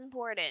just as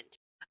important.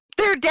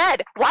 They're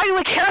dead. Why do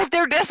we care if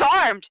they're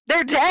disarmed?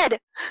 They're dead.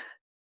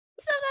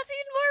 So that's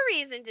even more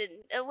reason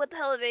to... what the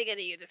hell are they going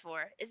to use it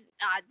for? Is it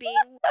not being...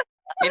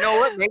 You know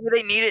what? Maybe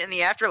they need it in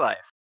the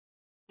afterlife.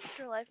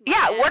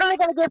 Yeah, what are they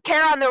going to give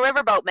care on the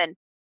riverboatman?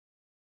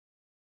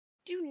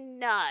 Do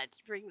not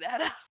bring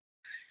that up.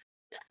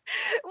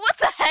 What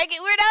the heck?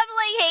 We're not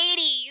playing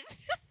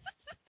Hades.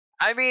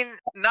 I mean,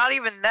 not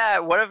even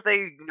that. What if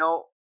they,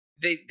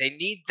 they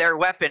need their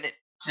weapon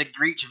to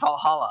reach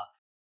Valhalla?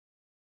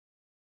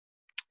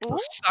 So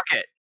suck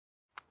it.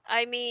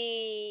 I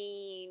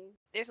mean,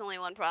 there's only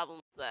one problem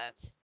with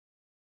that.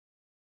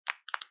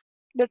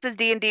 This is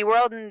D&D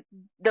world, and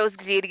those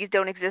deities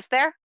don't exist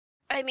there?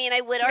 I mean,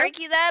 I would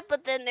argue that,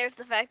 but then there's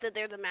the fact that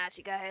there's a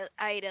magic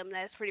item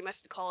that's pretty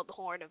much called the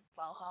Horn of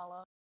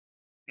Valhalla.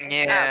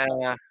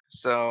 Yeah,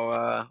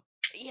 so,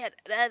 Yeah,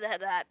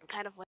 that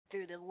kind of went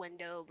through the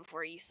window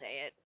before you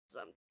say it.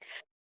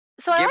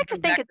 So I Give like to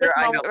them think back at this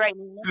their moment idol. right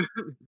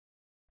now.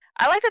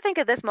 I like to think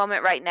at this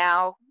moment right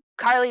now,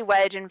 Carly,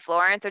 Wedge, and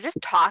Florence are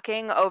just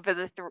talking over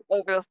the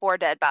 4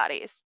 dead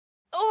bodies.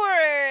 Oh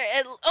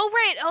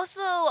right,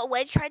 also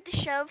Wedge tried to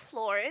shove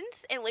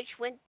Florence, and which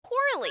went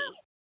poorly.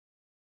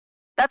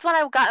 That's when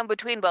I got in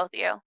between both of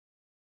you.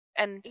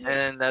 And And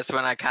then that's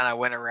when I kind of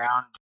went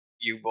around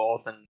you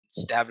both and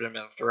stabbed him in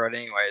the throat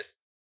anyways.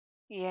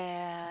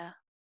 yeah.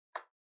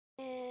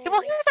 Eh,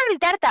 Well, he was already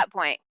dead at that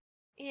point.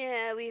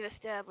 yeah, we've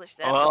established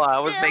that. Well, but I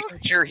was still, making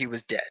sure he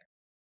was dead.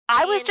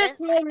 I was and just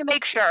trying to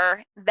make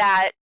sure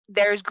that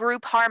there's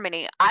group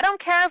harmony. I don't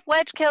care if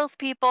Wedge kills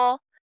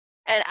people,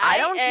 and I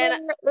don't care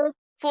if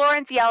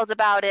Florence yells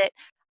about it.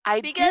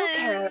 I do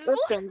care Because if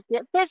things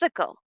get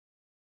physical.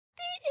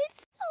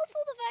 it's also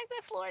the fact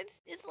that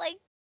Florence is like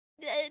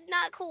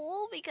not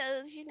cool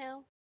because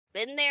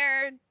been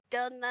there,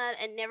 done that,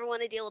 and never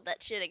want to deal with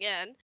that shit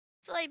again.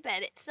 So I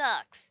bet it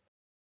sucks.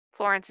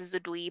 Florence is a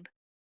dweeb.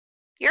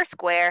 You're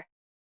square.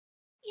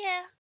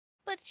 Yeah,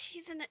 but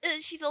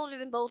she's older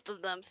than both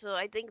of them, so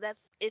I think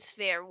it's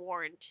fair,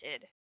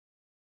 warranted.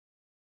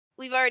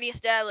 We've already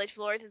established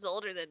Florence is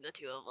older than the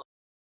two of them.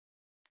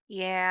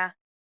 Yeah.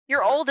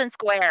 You're So- old and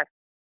square.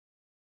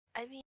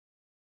 I mean,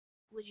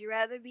 would you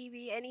rather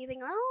be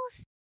anything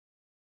else?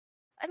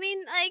 I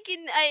mean, I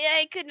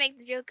could make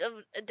the joke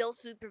of adult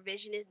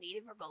supervision is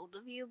needed for both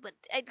of you, but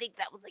I think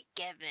that was a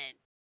given.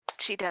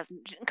 She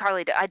doesn't.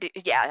 Carly, I do.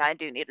 Yeah, I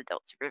do need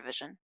adult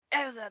supervision.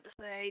 I was about to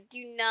say,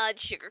 do not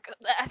sugarcoat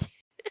that.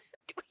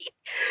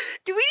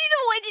 do we need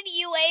to went into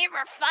UA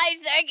for 5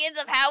 seconds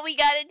of how we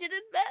got into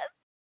this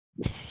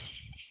mess?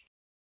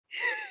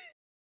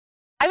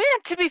 I mean,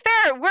 to be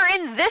fair, we're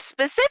in this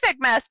specific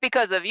mess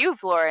because of you,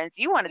 Florence.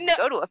 You wanted to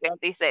go to a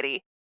fancy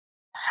city.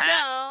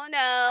 No.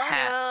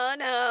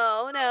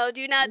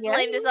 Do not Yeah.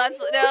 blame this on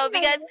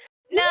because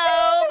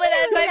but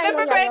if I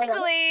remember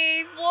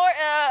correctly,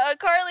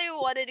 Carly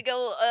wanted to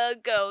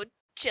go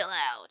chill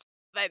out.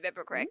 If I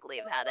remember correctly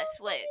of how this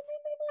went.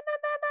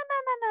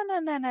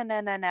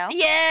 No.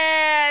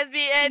 Yes,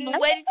 and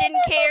Wedge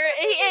didn't care,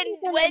 and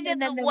Wedge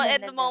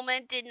at the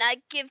moment did not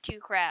give 2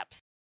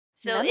 craps.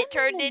 So it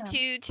turned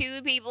into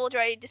 2 people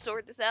trying to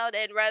sort this out,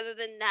 and rather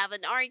than have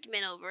an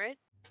argument over it.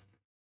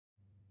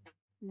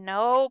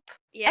 Nope.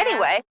 Yeah.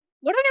 Anyway,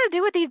 what are we gonna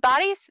do with these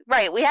bodies?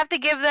 Right, we have to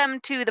give them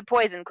to the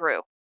poison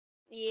crew.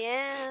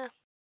 Yeah.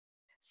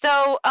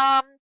 So,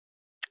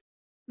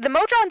 the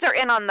Modrons are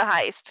in on the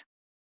heist.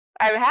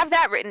 I have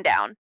that written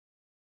down.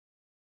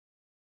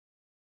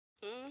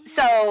 Mhm.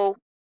 So,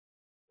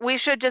 we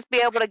should just be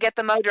able to get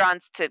the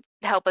Modrons to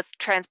help us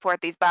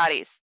transport these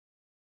bodies.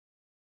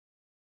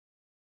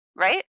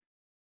 Right?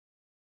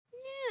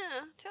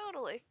 Yeah,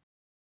 totally.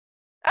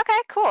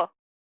 Okay, cool.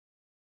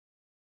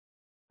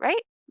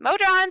 Right?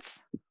 Modrons!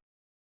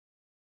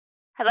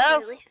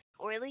 Hello?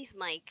 Or at least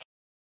Mike.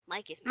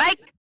 Mike is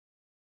Mike!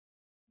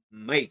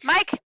 Mike.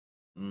 Mike!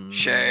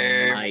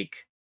 Shame.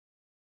 Mike.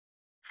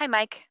 Hi,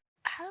 Mike.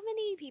 How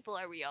many people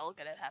are we all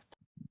gonna have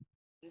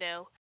to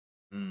know?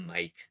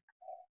 Mike.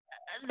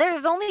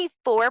 There's only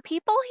 4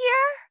 people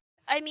here?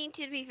 I mean,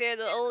 to be fair,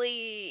 the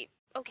only...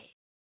 Okay.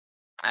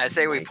 I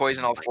say we Mike,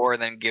 poison all Mike. 4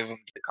 and then give them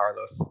to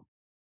Carlos.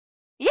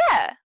 Yeah.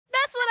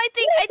 That's what I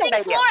think. Yeah, I think good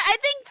idea. I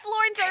think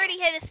Florence already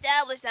had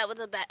established that was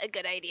a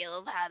good idea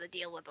of how to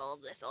deal with all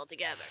of this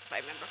altogether, if I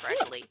remember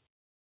correctly.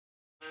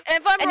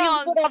 And if I'm And wrong,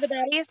 you looted all the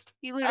bodies?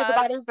 You looted the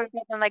bodies? There's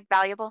nothing, like,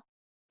 valuable?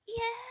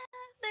 yeah,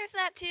 there's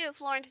that too.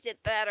 Florence did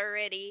that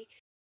already.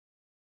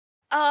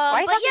 Why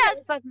are you But talking yeah, about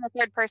yourself in the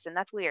third person?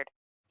 That's weird.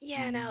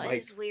 yeah, no, it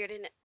Mike. is weird,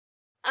 and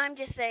I'm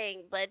just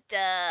saying. But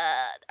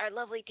our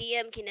lovely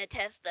DM can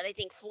attest that I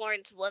think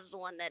Florence was the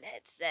one that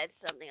had said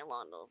something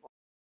along those lines.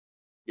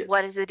 Yes.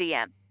 What is a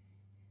DM?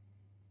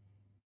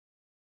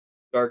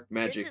 Dark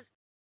magic. This is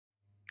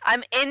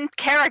I'm in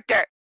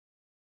character.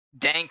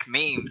 Dank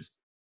memes.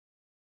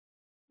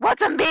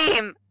 What's a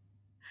meme?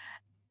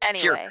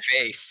 Your Anyway,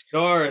 face.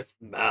 Darth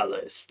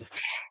Malice.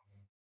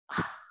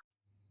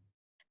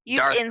 you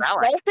Darth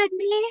insulted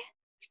me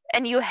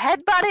and you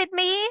headbutted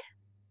me?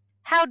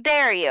 How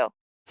dare you?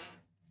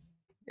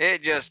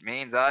 It just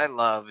means I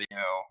love you.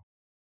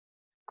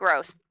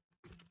 Gross.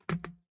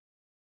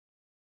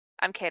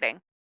 I'm kidding.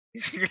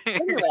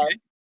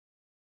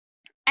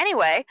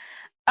 Anyway,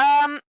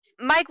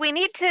 Mike, we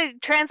need to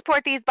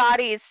transport these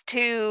bodies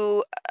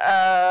to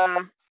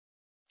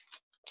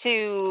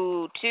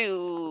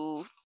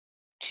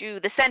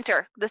the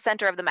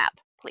center of the map,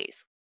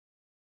 please.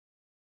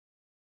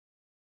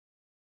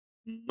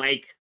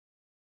 Mike.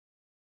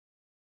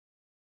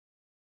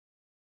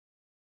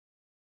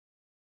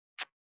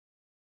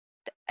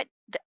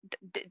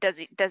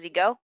 Does he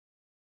go?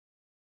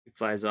 He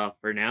flies off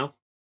for now.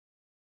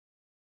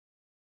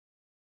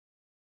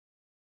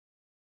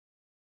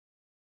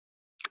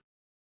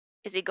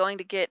 Is he going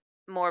to get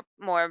more,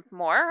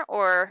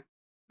 or?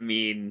 I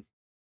mean,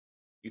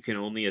 you can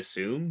only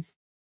assume.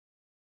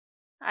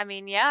 I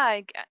mean,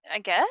 yeah, I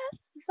guess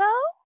so.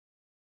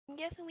 I'm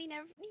guessing we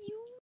never. You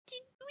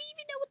do we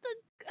even know what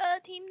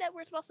the team that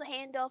we're supposed to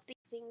hand off these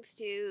things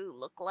to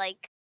look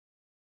like?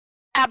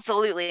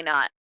 Absolutely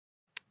not.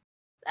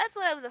 That's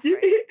what I was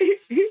afraid.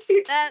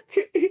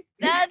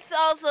 That's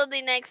also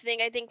the next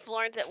thing I think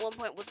Florence at one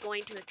point was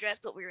going to address,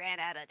 but we ran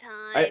out of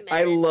time.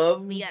 I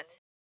love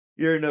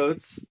your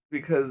notes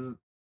because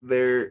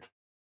they're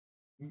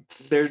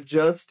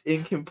just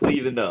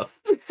incomplete enough.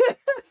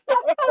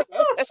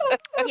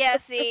 Yeah,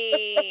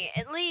 see,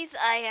 at least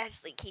I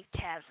actually keep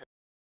tabs.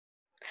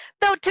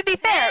 Though, to be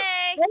fair,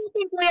 I don't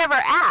think we ever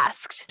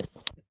asked.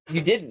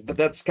 You didn't, but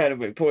that's kind of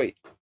my point.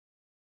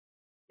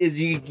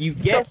 Is you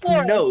get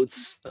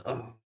notes,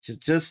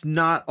 just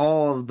not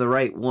all of the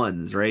right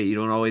ones, right? You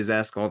don't always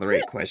ask all the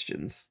right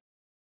questions.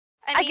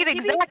 I get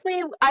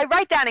exactly. I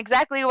write down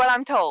exactly what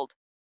I'm told.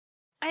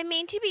 I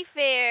mean, to be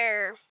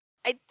fair,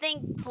 I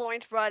think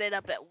Florence brought it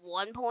up at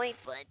one point,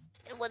 but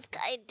it was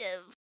kind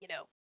of,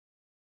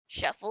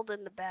 shuffled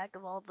in the back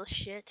of all the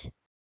shit.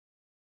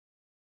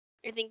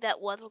 I think that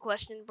was a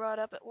question brought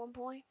up at one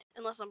point,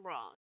 unless I'm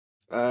wrong.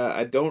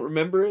 I don't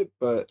remember it,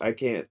 but I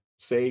can't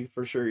say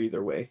for sure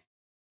either way.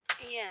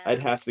 Yeah. I'd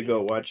have to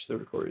go watch the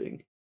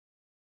recording.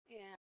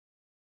 Yeah.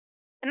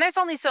 And there's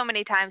only so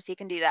many times he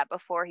can do that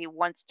before he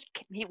wants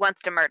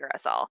to murder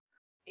us all.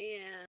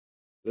 Yeah.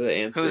 The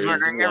answer Who's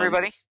murdering is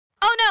everybody?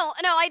 Oh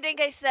no, I think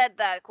I said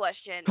that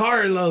question.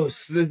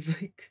 Carlos. It's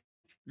like.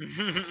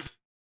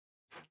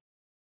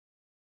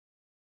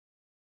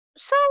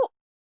 So,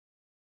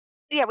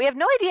 yeah, we have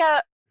no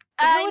idea.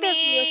 I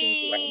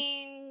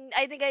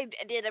think I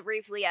did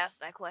briefly ask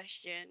that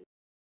question.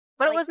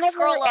 But it was never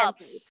scroll up.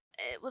 answered.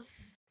 It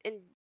was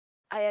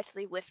I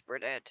actually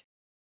whispered it.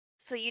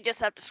 So you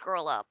just have to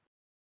scroll up.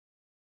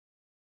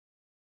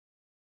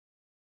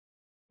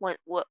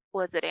 What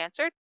was it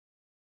answered?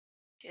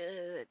 To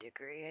a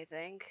degree, I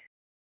think.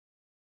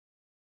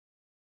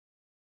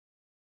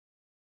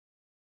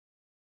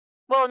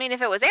 Well, I mean,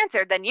 if it was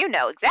answered, then you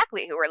know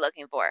exactly who we're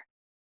looking for.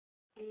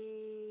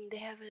 They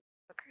haven't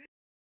recruited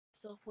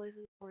self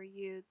poison for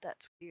you.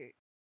 That's weird.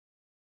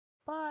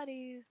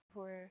 Bodies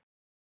for.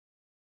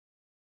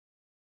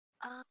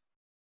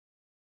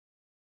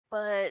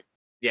 But.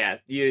 Yeah,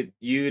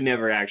 you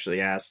never actually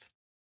asked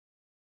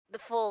The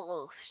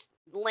full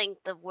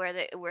length of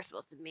where we're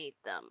supposed to meet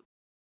them.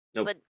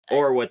 Nope. But,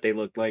 or what they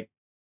looked like.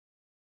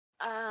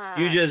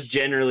 You just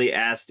generally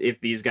asked if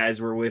these guys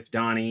were with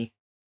Donny.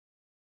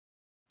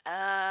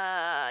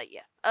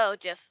 Yeah. Oh,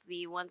 just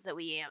the ones that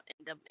we end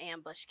up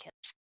ambush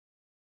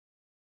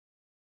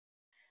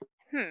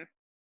killing.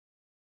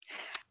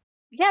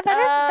 Yeah,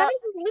 that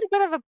is a little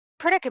bit of a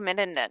predicament,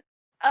 isn't it?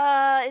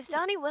 Is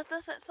Donny with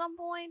us at some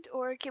point,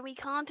 or can we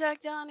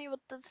contact Donny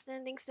with the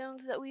sending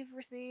stones that we've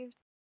received?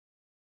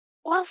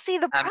 Well, see,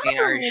 the problem. I mean,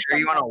 are you sure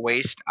you want to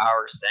waste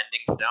our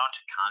sending stone to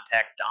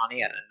contact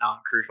Donny at a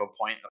non-crucial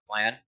point in the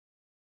plan?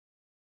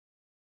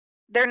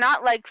 They're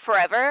not like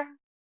forever.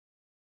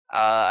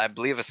 I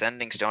believe a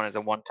sending stone is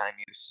a one-time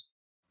use.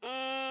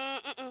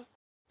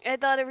 I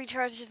thought it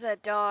recharges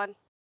at dawn.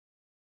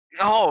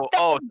 Dawn.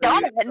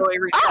 Dawn. So it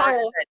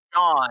recharges at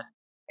dawn,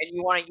 and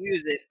you want to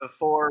use it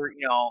before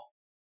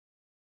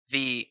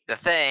the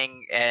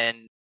thing, and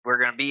we're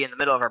gonna be in the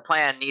middle of our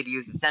plan. Need to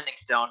use the sending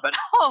stone, but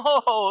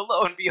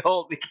lo and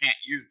behold, we can't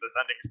use the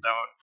sending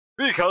stone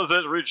because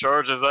it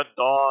recharges at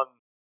dawn.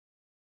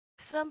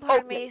 Some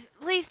part of me,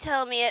 please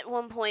tell me at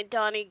one point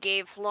Donny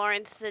gave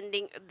Florence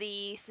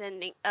the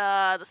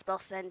spell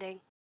sending.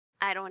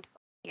 I don't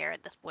care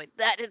at this point.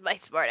 That is my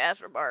smart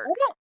ass remark.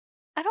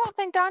 I don't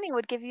think Donny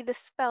would give you the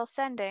spell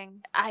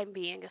sending. I'm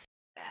being a smart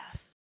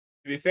ass.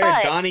 To be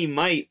fair, Donny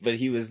might, but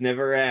he was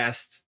never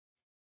asked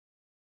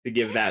to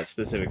give that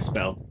specific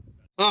spell.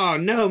 Oh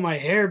no, my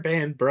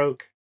hairband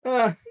broke.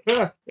 And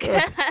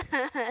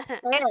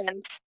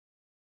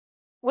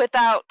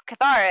without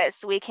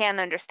Catharis, we can't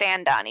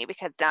understand Donny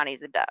because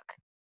Donny's a duck.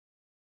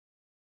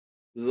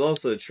 This is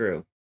also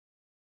true.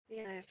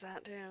 Yeah, there's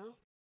that too.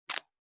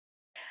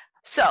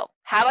 So,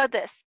 how about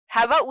this?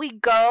 How about we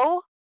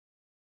go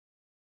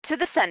to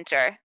the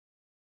center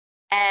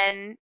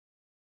and...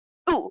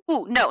 no.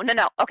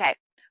 Okay.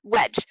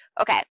 Wedge.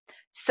 Okay.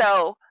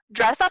 So,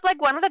 dress up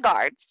like one of the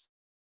guards.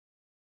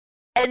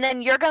 And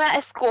then you're gonna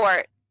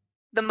escort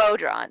the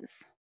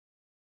Modrons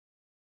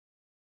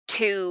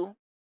to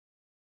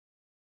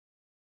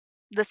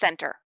the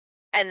center.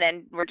 And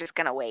then we're just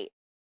gonna wait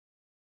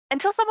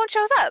until someone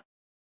shows up.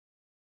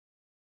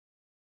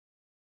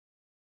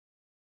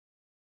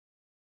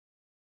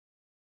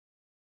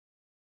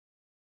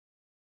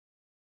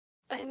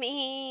 I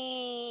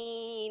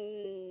mean,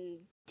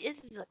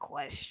 this is a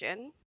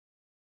question.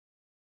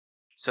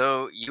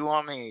 So you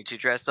want me to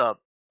dress up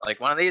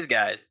like one of these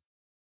guys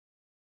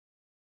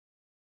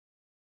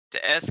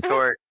to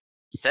escort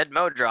said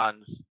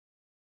Modrons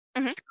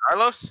to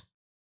Carlos?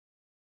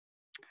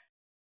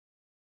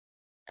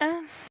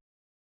 I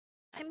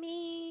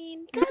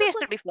mean, maybe it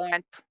should be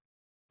Florence.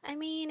 I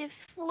mean, if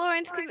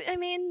Florence could,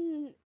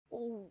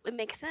 it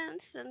makes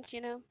sense since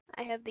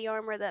I have the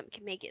armor that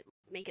can make it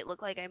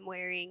look like I'm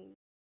wearing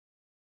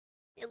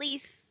at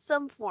least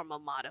some form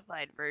of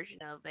modified version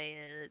of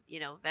a,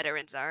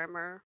 veteran's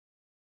armor.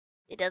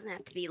 It doesn't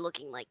have to be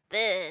looking like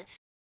this.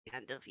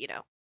 Kind of,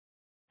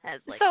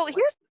 has like. So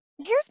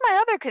here's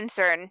my other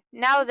concern.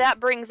 Now that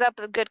brings up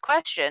a good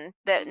question.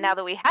 That now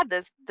that we had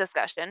this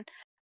discussion,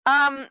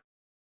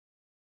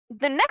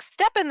 the next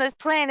step in this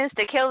plan is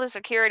to kill the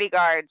security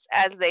guards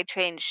as they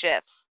change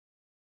shifts.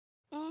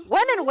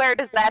 When and where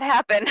does that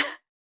happen?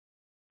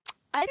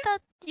 I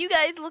thought you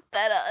guys looked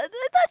that up. I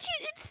thought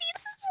you'd see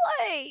this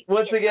way.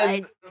 Once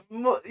again,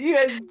 you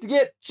guys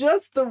get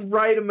just the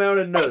right amount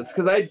of notes,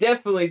 because I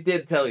definitely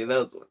did tell you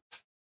those ones.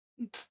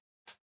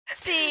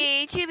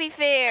 See, to be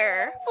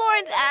fair,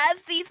 Florence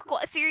asks these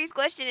serious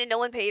questions and no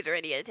one pays her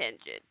any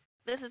attention.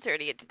 This is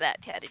turning into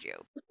that kind of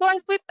joke.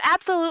 Florence, we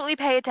absolutely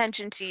pay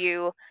attention to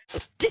you.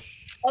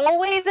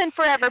 Always and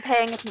forever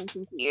paying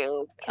attention to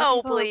you.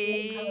 Oh,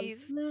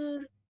 please.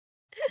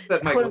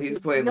 That Michael, he's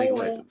playing League of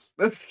Legends.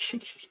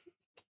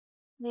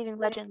 Leaving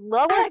Legend.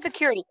 Lower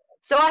security.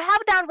 So I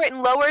have down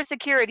written lower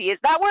security. Is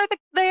that where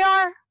they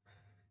are?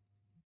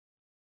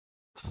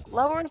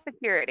 Lower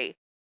security.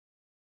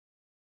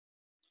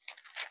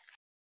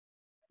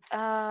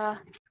 I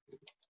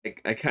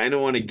kind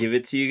of want to give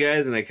it to you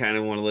guys, and I kind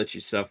of want to let you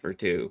suffer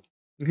too.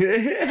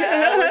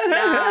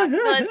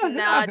 Let's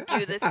not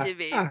do this to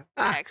me,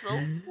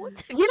 Axel.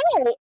 What?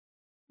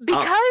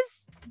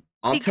 Because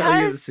I'll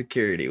tell you the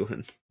security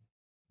one.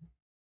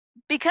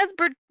 Because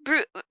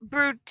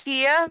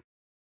Brutua,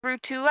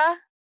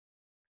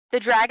 the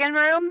dragon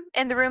room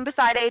in the room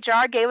beside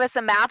HR, gave us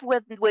a map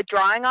with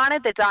drawing on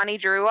it that Donny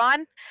drew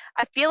on.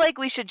 I feel like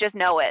we should just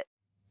know it.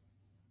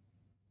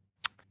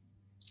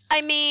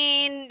 I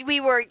mean,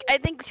 I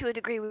think to a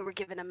degree we were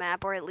given a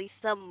map, or at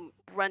least some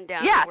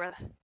rundown. Yeah.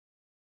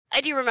 I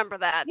do remember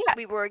that. Yeah.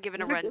 We were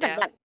given a rundown.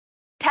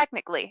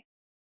 Technically.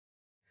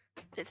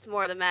 It's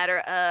more the matter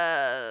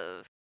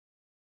of...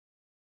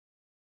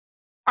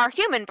 Our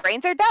human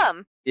brains are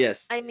dumb.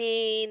 Yes. I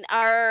mean,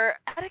 our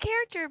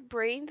out-of-character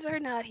brains are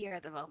not here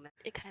at the moment.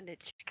 It kind of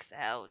checks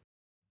out.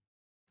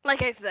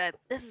 Like I said,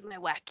 this is my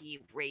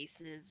wacky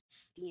races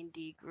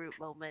D&D group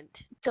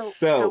moment.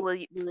 So will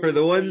you, for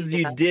the ones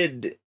you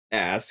did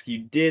ask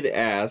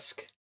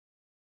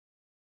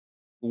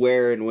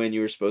where and when you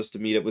were supposed to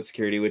meet up with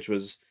security, which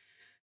was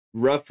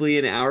roughly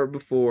an hour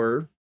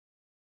before.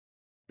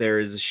 There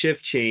is a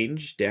shift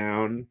change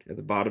down at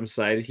the bottom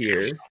side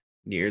here,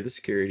 near the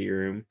security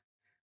room,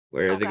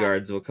 where the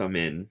guards will come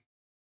in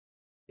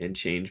and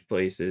change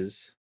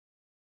places.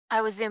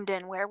 I was zoomed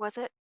in. Where was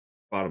it?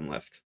 Bottom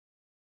left.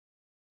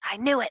 I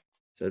knew it.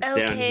 So it's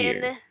down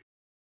here.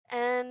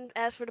 And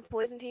as for the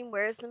poison team,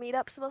 where's the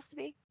meetup supposed to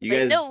be? You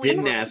guys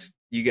didn't ask.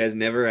 You guys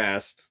never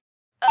asked.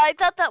 I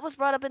thought that was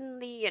brought up in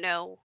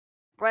the,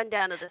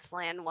 rundown of this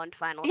plan one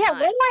final time. Yeah,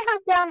 where do I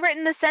have down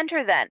written the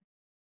center then?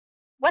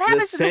 What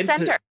happens to the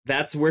center?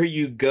 That's where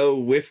you go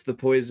with the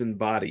poisoned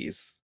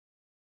bodies.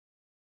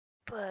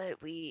 But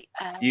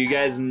you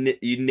guys,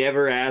 you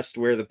never asked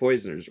where the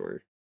poisoners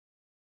were.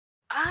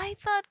 I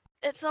thought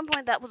at some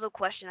point that was a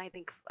question I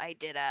think I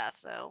did ask,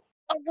 so...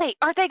 Oh, wait,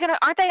 aren't they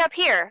up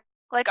here?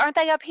 Like, aren't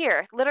they up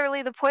here?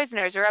 Literally, the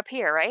poisoners are up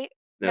here, right?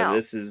 No,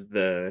 this is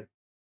the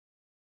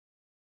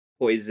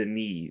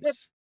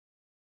poisonees.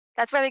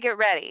 That's where they get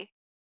ready.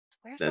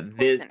 Where's the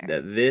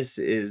poisoner? This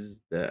is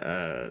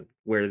the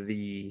where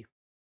the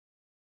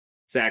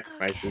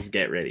sacrifices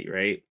get ready,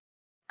 right?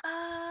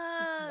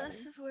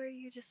 This is where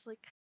you just like,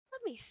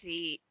 let me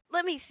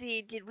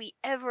see, did we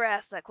ever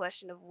ask that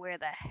question of where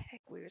the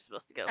heck we were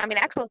supposed to go? I mean,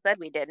 Axel said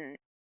we didn't,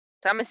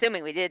 so I'm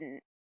assuming we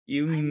didn't.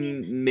 You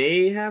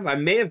may have. I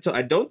may have.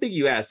 I don't think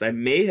you asked. I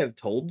may have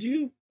told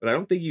you, but I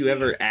don't think you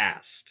ever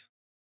asked.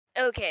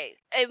 Okay,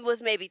 it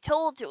was maybe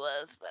told to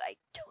us, but I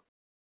don't.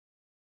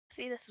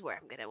 See, this is where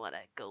I'm gonna want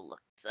to go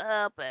look this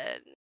up,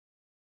 and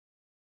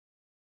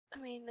I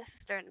mean, this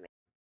is starting to make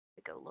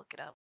me go look it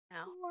up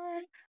now.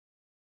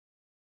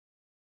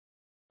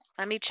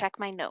 Let me check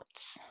my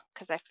notes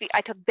because I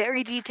took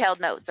very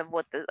detailed notes of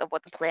what the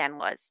plan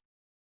was.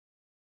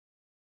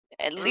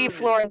 And leave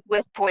Florence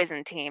with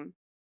poison team.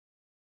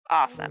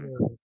 Awesome.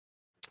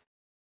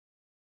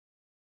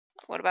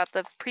 What about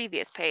the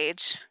previous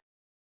page?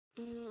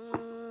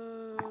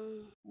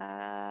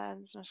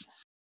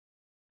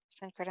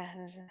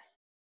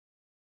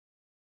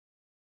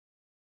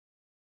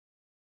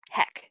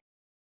 Heck.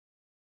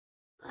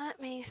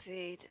 Let me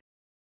see.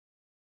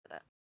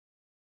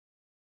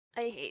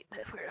 I hate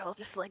that we're all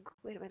just like,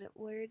 wait a minute,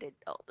 where did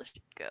all this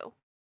shit go?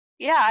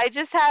 Yeah, I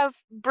just have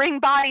bring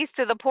bodies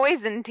to the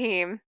poison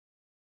team.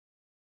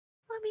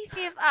 Let me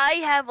see if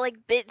I have like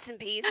bits and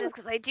pieces,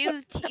 because I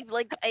do keep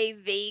like a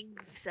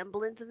vague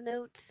semblance of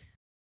notes.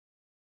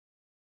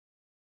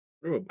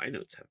 I wonder what my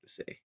notes have to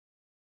say.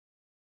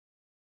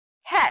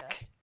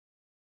 Heck.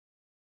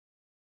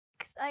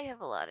 Because I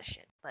have a lot of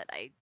shit, but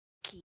I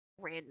keep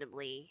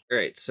randomly.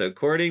 Alright, so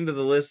according to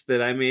the list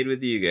that I made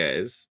with you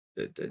guys,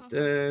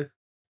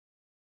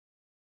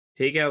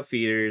 take out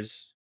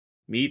feeders,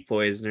 meet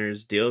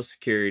poisoners, deal with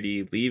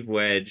security, leave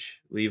Wedge,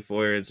 leave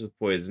Florence with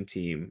poison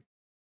team.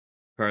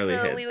 Parley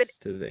heads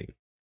to the thing.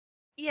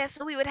 Yeah,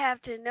 so we would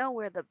have to know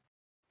where the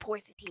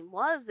poison team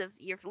was if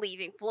you're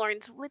leaving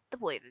Florence with the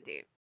poison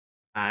team.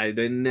 I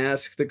didn't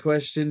ask the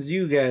questions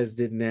you guys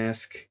didn't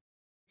ask.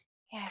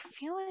 Yeah, I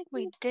feel like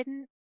we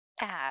didn't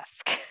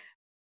ask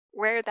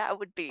where that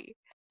would be.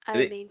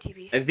 I mean, to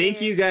be fair, I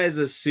think you guys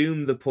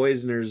assumed the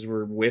poisoners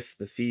were with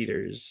the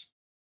feeders.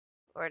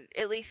 or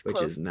at least Which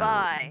close is not.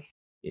 by.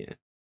 Yeah.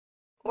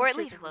 Or at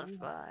Which least is close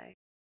not. by.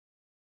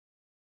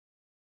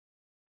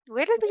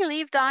 Where did we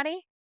leave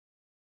Donnie?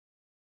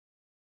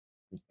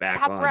 Back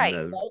Top on right,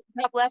 the. right?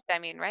 Top left, I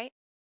mean, right?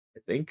 I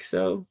think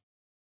so.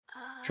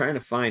 Trying to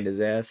find his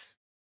ass.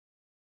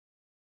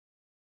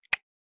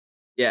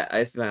 Yeah,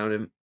 I found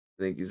him.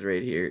 I think he's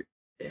right here.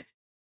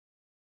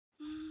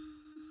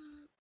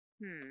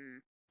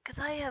 Because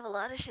I have a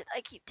lot of shit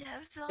I keep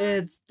tabs on.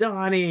 It's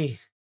Donny,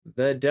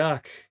 the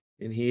duck,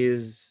 and he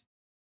is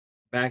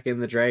back in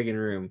the dragon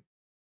room,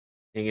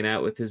 hanging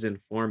out with his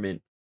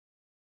informant.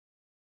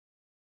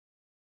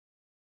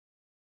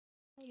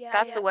 Yeah,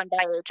 That's the one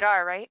by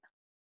HR, right?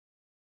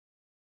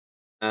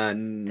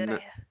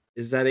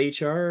 Is that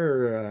HR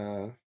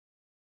or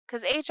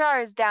Because HR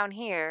is down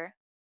here.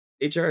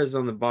 HR is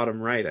on the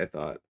bottom right, I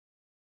thought.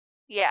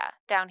 Yeah,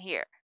 down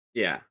here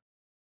Yeah.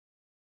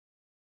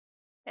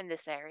 in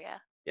this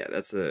area. Yeah,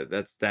 that's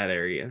that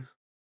area.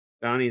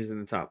 Donnie's in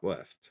the top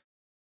left.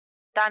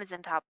 Donnie's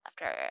in top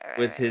left. Right,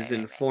 with his right.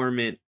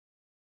 informant.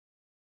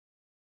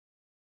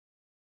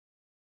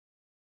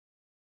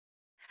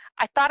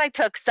 I thought I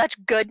took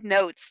such good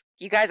notes.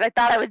 You guys, I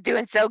thought I was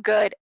doing so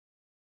good.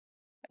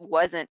 It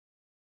wasn't.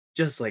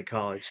 Just like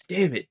college.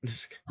 Damn it.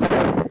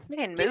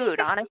 Freaking mood,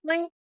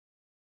 honestly.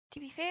 To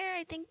be fair,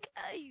 I think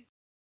I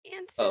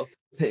answered. Oh,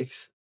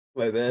 thanks.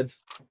 My bad.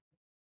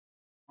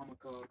 Oh my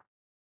god.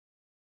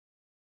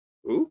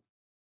 Ooh.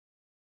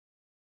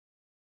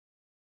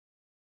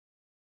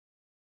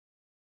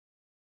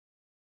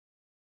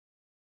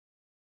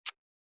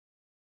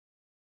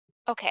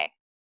 Okay.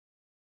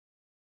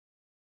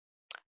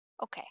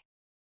 Okay.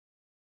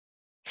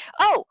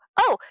 Oh,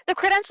 the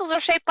credentials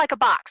are shaped like a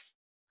box.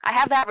 I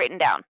have that written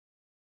down.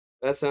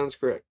 That sounds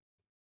correct.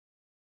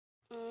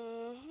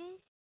 Mm-hmm.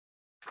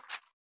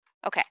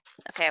 Okay.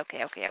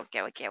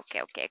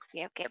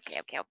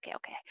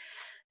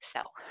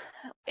 So,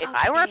 if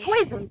I were a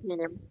poison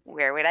team,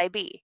 where would I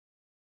be?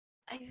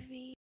 I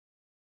mean,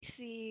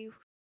 see,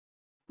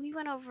 we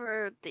went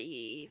over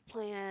the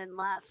plan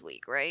last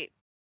week, right?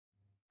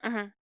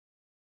 Mm-hmm.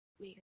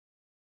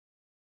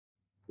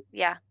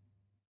 Yeah.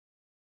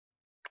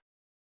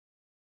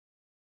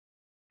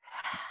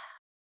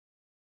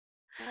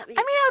 I mean,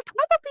 I'd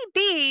probably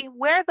be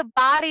where the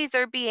bodies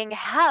are being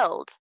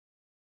held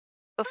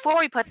before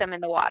we put them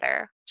in the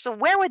water. So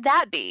where would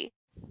that be?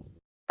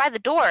 By the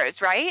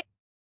doors, right?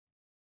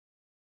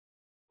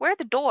 Where are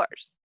the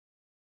doors?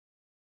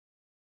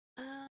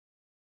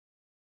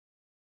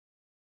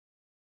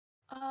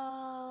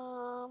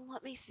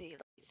 Let me see.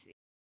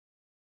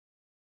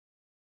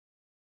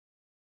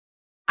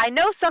 I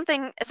know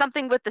something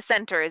with the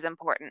center is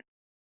important.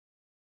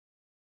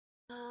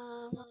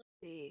 Let's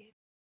see.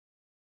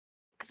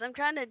 Because I'm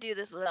trying to do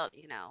this without,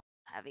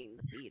 having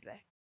the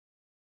feedback.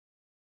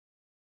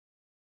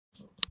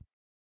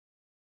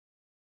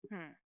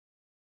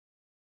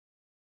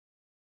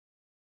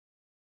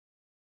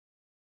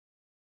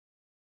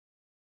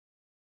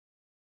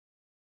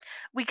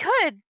 We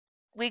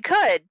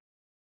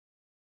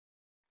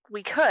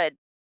could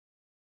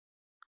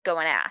go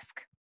and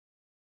ask.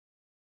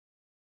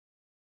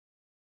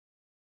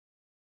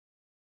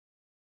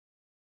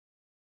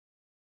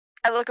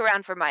 I look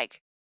around for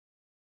Mike.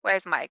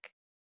 Where's Mike?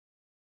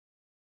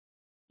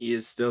 He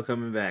is still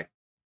coming back.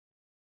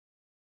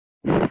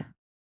 We're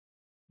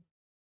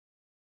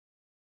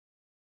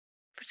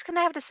just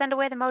gonna have to send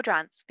away the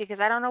Modrons because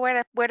I don't know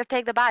where to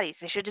take the bodies.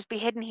 They should just be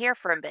hidden here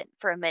for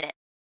a minute.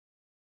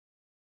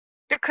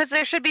 Because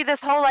there should be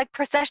this whole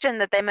procession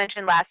that they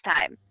mentioned last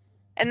time,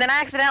 and then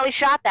I accidentally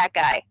shot that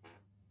guy.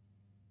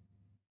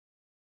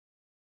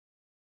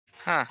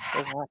 Huh?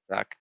 Doesn't that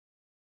suck?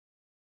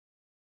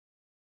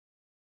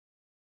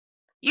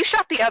 You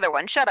shot the other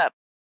one. Shut up.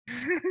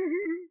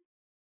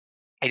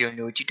 I don't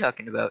know what you're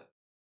talking about.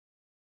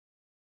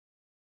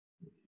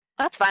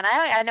 That's fine.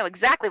 I know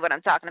exactly what I'm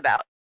talking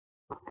about.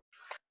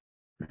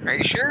 Are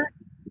you sure?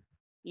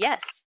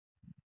 Yes.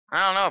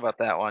 I don't know about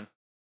that one.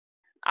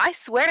 I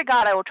swear to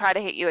God I will try to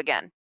hit you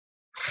again.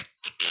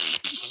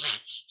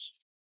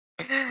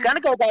 It's gonna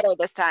go better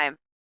this time.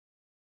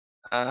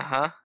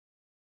 Uh-huh.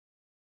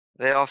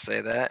 They all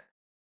say that.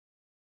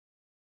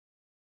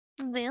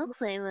 They'll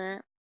say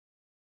that.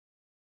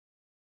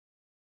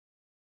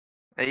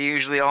 They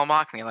usually all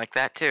mock me like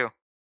that, too.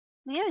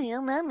 Yeah,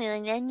 you'll love me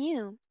and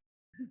you.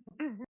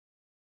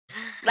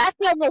 Last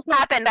time this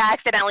happened, I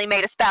accidentally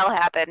made a spell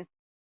happen.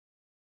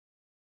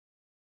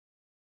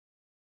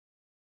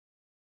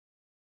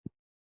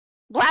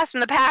 Blast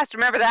from the past,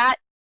 remember that?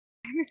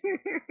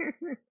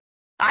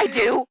 I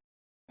do.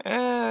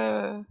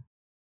 Remember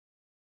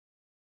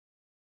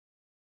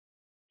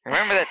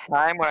that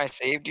time when I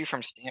saved you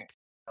from stampede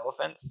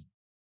elephants?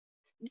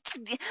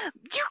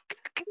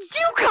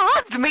 You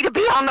caused me to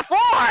be on the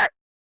floor.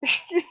 You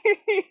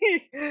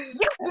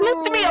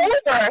flipped me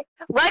over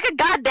like a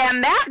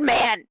goddamn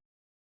madman.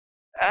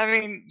 I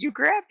mean, you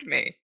grabbed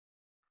me.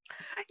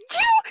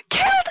 You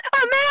killed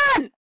a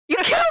man. You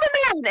killed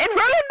a man and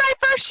ruined my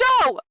first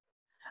show.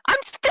 I'm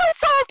still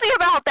salty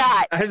about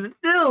that. I'm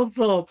still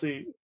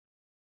salty.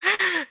 This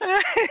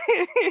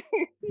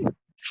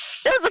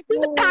was the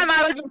first time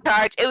I was in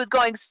charge. It was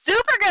going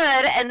super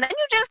good, and then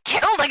you just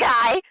killed a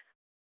guy.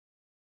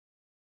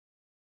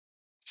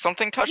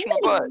 Something touched my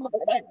butt.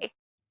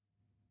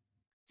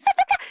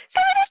 Something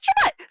touched your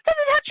butt.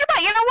 Something touched your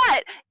butt. You know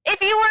what?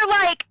 If you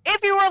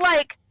were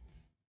like,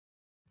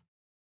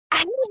 I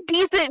had a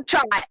decent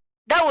shot,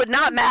 that would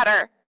not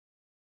matter.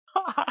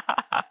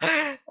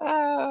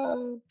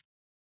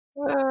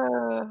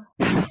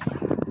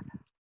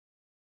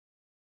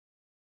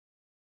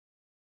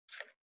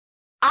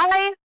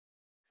 I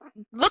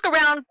look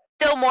around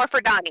still more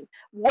for Donny.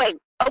 Wait,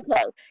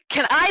 okay.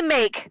 Can I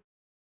make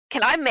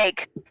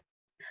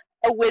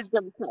a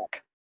wisdom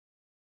check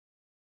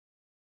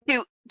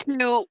to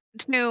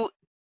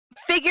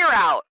figure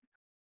out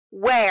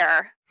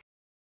where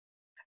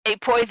a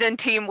poison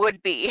team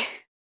would be?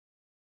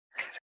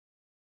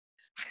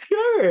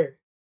 Sure.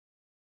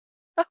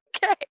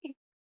 Okay.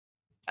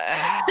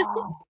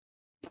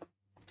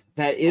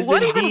 That is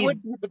What indeed. even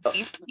would be the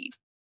DC?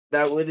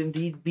 That would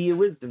indeed be a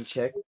wisdom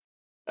check.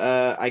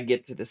 I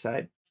get to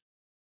decide.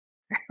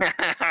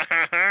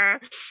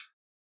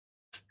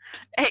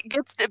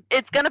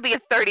 It's gonna be a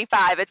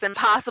 35. It's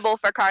impossible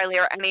for Carly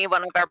or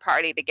anyone of our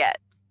party to get.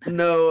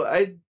 No,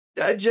 I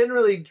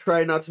generally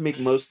try not to make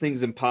most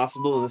things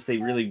impossible unless they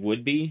really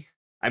would be.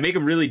 I make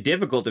them really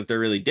difficult if they're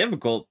really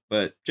difficult,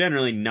 but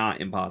generally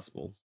not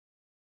impossible.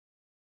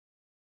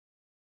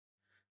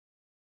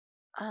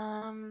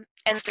 And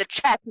it's a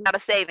check, not a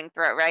saving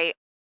throw, right?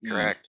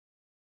 Correct.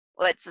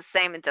 Well, it's the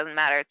same. It doesn't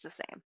matter. It's the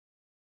same.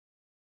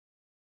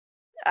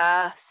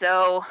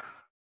 So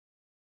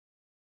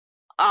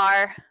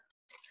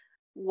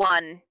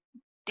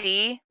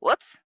R1D.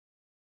 Whoops.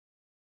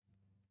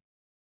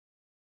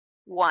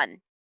 1D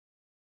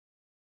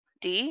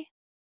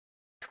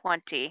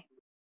 20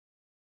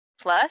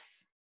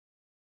 plus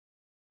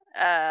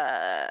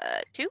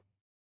 2.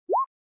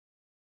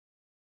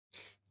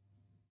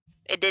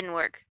 It didn't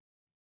work.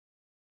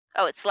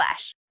 Oh, it's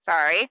slash.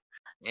 Sorry.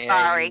 Yeah,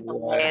 Sorry,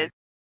 guys.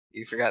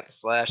 you forgot the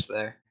slash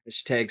there.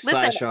 Hashtag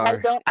Listen,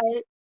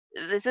 /R.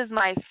 this is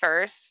my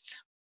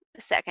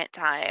second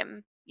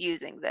time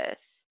using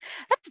this.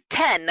 That's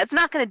 10. That's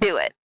not going to do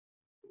it.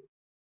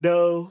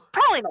 No.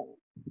 Probably not.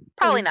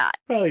 Probably not.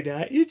 Probably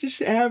not. You're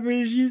just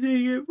average. You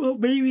think, well,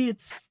 maybe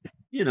it's,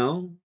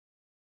 here.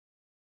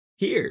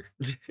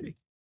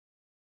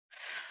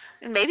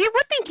 Maybe it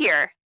would be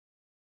here.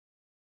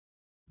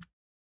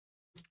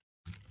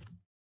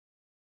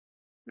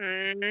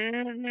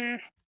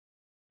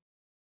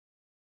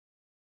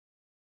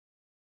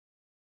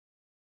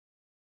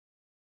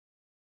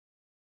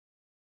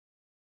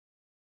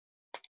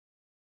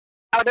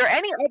 Are there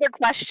any other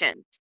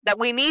questions that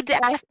we need to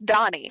ask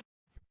Donny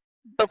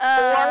before?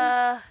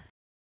 I'm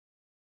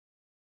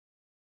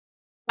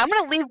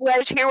gonna leave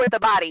Wedge here with the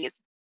bodies.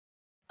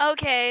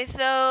 Okay,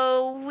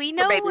 so we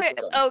know where.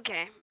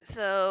 Okay,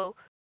 so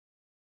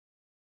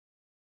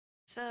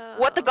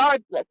what the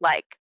guards look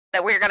like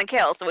that we're gonna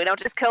kill, so we don't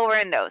just kill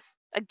randos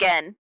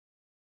again.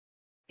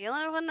 The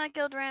only one that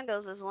killed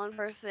randos is one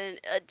person,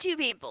 2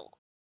 people.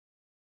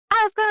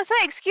 I was gonna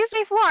say, excuse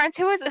me, Florence,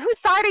 whose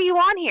side are you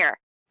on here?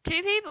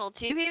 2 people.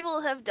 2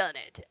 people have done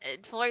it,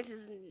 and Florence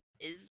is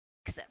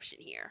exception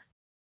here.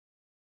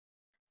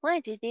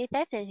 Florence is the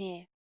exception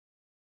here.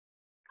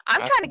 I'm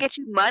trying to get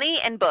you money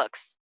and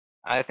books.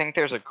 I think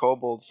there's a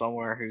kobold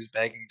somewhere who's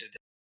begging to.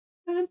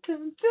 Dun,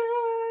 dun,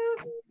 dun.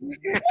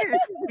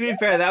 To be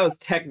fair, that was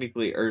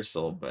technically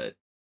Ursel, but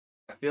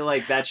I feel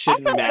like that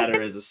shouldn't matter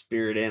as a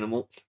spirit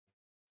animal.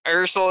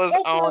 Ursel is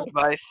owned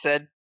by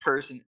said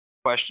person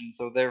question,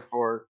 so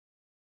therefore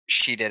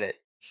she did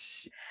it.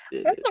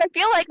 Also, I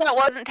feel like that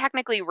wasn't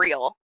technically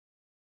real.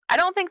 I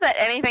don't think that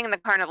anything in the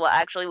carnival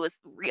actually was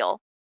real.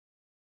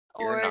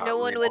 Or no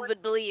one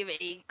would believe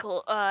a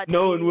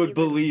no one would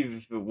believe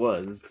if it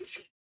was.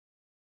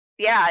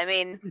 Yeah, I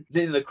mean,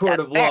 in the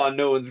court of law,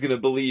 no one's gonna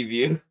believe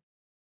you.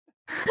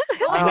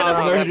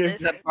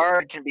 That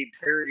bard can be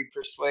pretty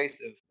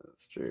persuasive.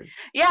 That's true.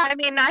 Yeah, I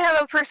mean, I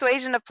have a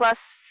persuasion of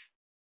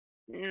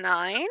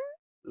 +9.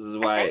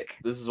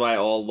 This is why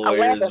all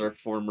lawyers 11. Are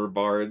former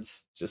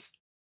bards. Just,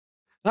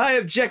 I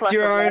object,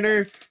 Your 11.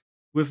 Honor,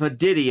 with a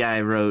ditty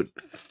I wrote.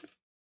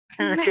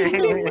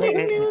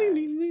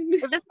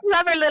 This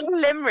clever little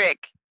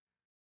limerick.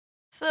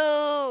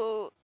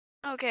 So,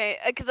 okay,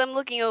 because I'm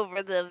looking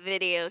over the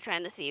video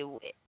trying to see,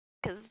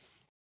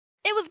 because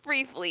it was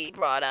briefly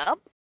brought up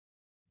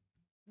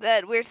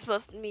that we're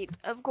supposed to meet.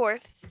 Of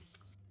course,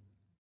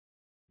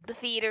 the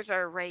feeders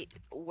are right.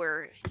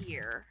 We're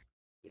here,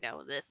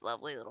 this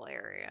lovely little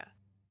area.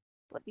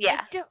 But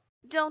yeah, I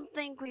don't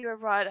think we were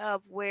brought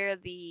up where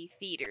the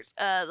feeders,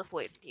 the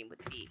poison team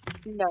would be.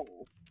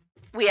 No.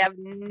 We have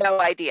no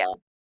idea.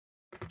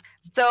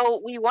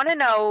 So we want to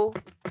know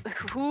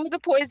who the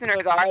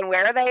poisoners are and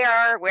where they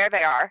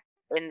are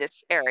in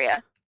this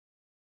area.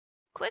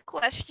 Quick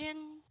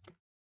question.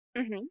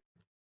 Mm-hmm.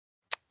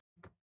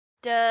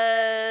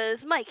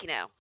 Does Mike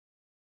know?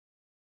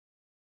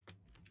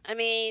 I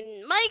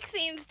mean, Mike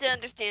seems to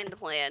understand the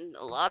plan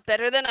a lot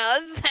better than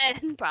us,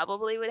 and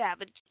probably would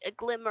have a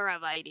glimmer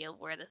of idea of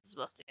where this is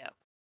supposed to go.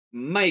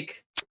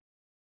 Mike.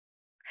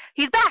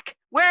 He's back!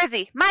 Where is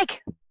he?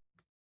 Mike!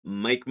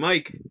 Mike.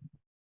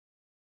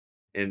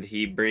 And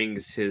he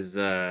brings his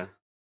little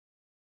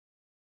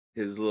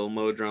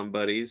Modron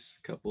buddies,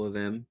 a couple of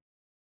them.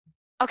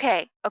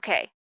 Okay.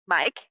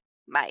 Mike.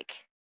 Shame.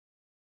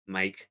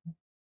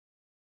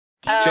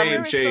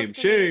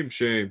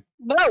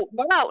 No.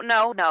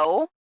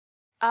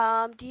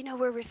 Do you know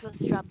where we're supposed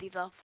to drop these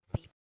off?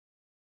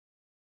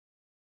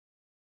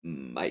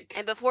 Mike.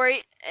 And before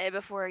you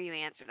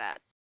answer that,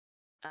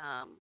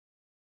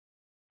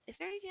 is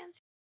there any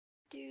chance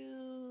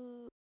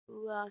to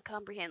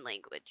comprehend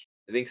language?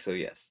 I think so,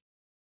 yes.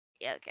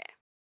 Yeah, okay.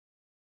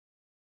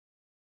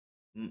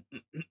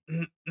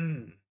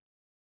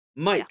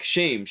 Mike, Yeah.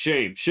 shame.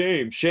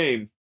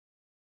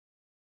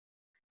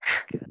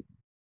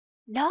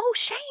 No,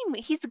 shame.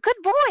 He's a good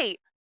boy.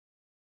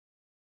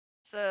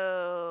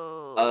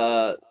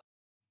 So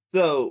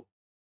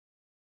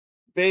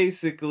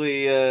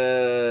basically,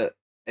 I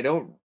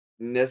don't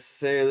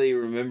necessarily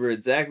remember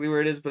exactly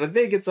where it is, but I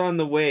think it's on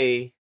the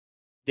way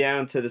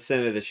down to the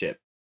center of the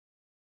ship.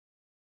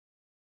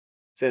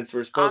 Since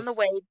we're supposed on the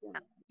way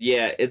down.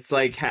 Yeah, it's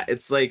like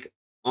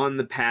on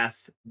the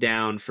path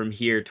down from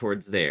here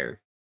towards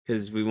there,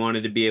 because we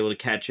wanted to be able to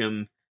catch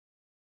them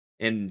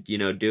and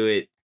do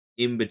it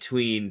in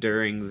between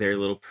during their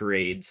little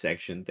parade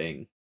section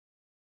thing.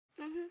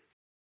 Mm-hmm.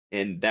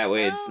 And that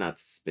way it's not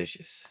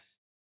suspicious.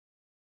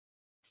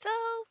 So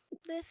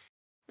this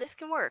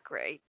can work,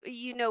 right?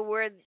 You know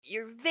where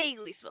you're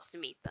vaguely supposed to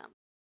meet them.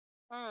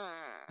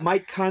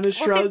 Mike kind of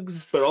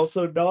shrugs, but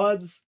also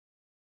nods.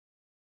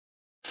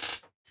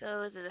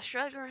 So is it a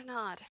shrug or a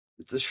nod?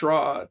 It's a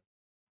shrug.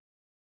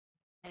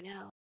 I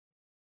know.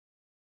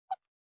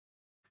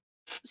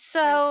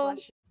 So,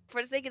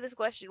 for the sake of this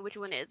question, which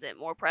one is it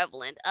more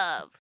prevalent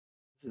of?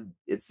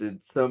 It's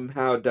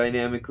somehow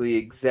dynamically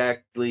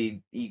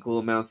exactly equal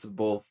amounts of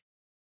both.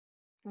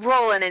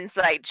 Roll an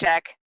insight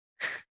check.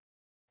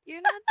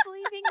 You're not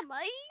believing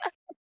Mike?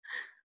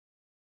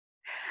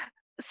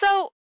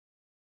 So,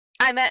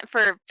 I meant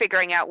for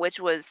figuring out which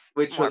was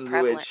which more one's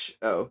prevalent. which.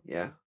 Oh,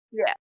 yeah.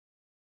 Yeah.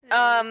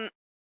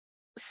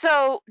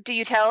 So, do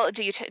you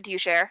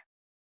share?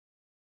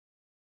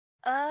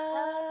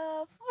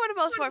 For the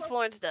most part,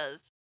 Florence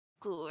does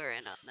clue her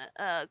in on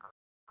that.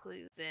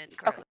 Clues in.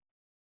 Okay.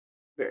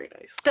 Very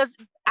nice.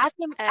 Ask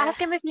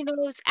him if he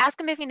knows. Ask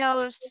him if he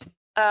knows.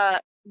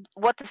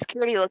 What the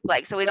security look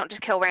like, so we don't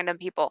just kill random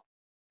people.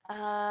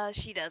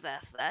 She does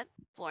ask that.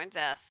 Florence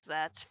asks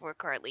that for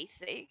Carly's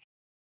sake.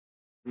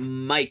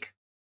 Mike.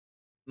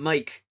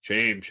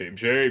 Shame.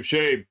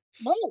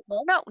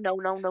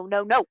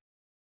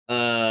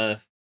 No.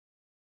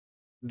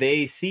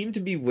 They seem to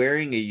be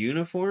wearing a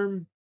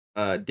uniform.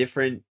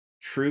 Different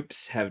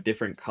troops have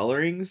different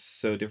colorings,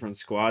 so different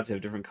squads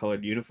have different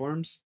colored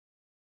uniforms.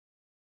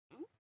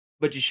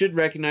 But you should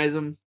recognize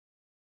them.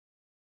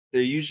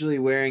 They're usually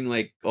wearing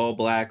like all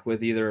black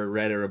with either a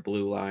red or a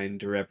blue line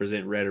to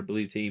represent red or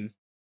blue team.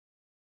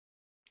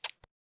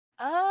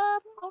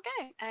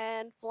 Okay.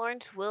 And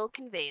Florence will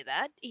convey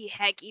that.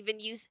 Heck, even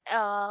use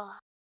Draw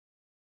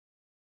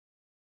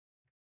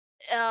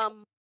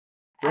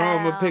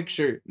him a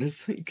picture.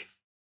 It's like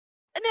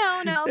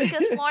no,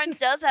 because Florence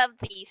does have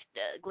the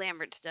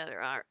glamored studded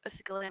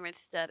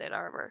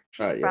armor.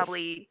 Yes.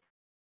 Probably,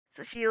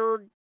 so she'll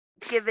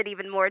give it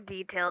even more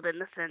detailed in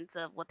the sense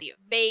of what the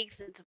vague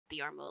sense of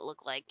the armor will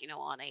look like,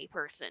 on a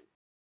person.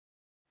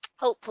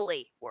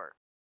 Hopefully, work.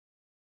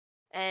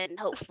 And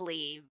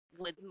hopefully,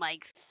 with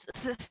Mike's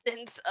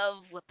assistance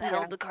of what the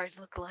hell the cards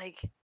look like.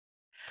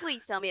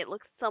 Please tell me it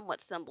looks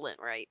somewhat semblant,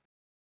 right?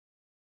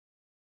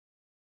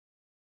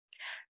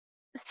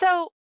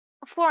 So,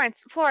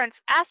 Florence,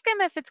 ask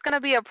him if it's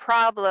gonna be a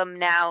problem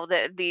now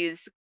that the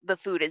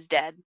food is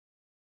dead.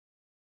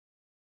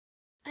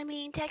 I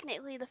mean,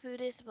 technically, the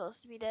food is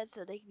supposed to be dead,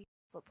 so they can be.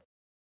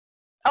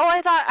 Oh,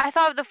 I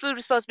thought the food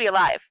was supposed to be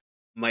alive.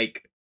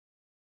 Mike.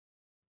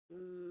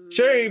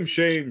 Shame.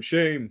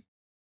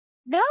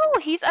 No,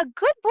 he's a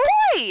good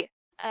boy.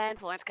 And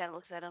Florence kind of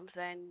looks at him,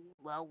 saying,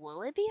 "Well,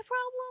 will it be a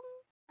problem?"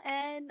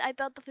 And I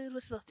thought the food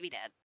was supposed to be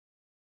dead.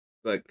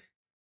 Look,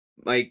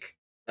 Mike.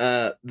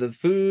 The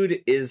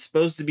food is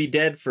supposed to be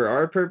dead for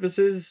our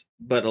purposes,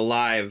 but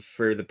alive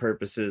for the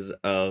purposes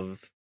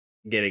of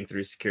getting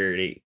through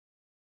security.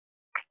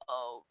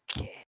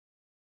 Okay.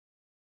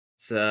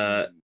 It's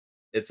a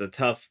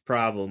tough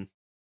problem.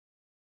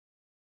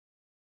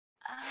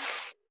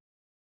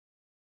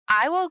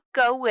 I will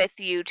go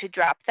with you to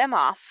drop them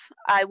off.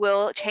 I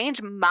will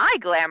change my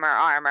glamour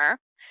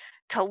armor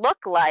to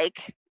look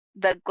like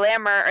the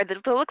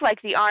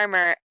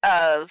armor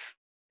of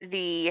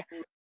the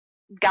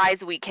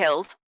guys we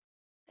killed.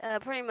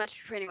 Pretty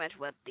much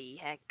what the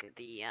heck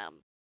the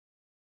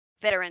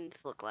veterans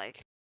look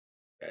like.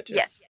 Gotcha.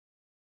 Yes.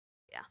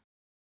 Yeah.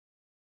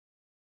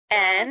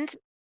 And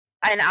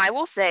I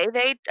will say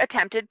they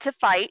attempted to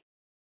fight.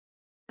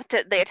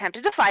 They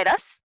attempted to fight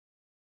us,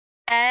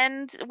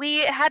 and we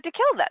had to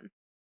kill them.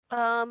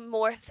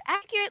 More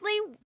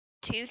accurately,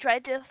 2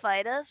 tried to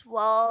fight us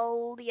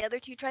while the other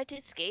 2 tried to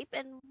escape,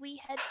 and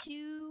we had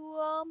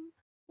to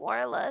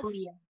more or less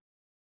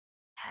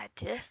had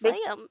to slay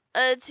them,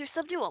 to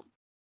subdue them.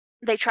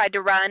 They tried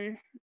to run,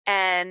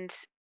 and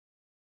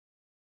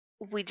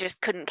we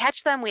just couldn't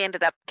catch them. We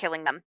ended up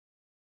killing them.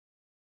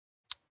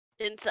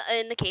 In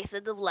the case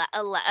of the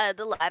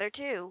latter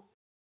 2.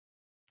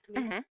 I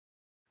mean,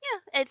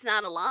 yeah, it's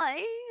not a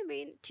lie. I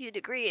mean, to a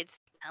degree, it's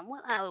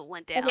somewhat how it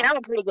went down. I mean, I'm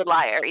a pretty good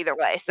liar either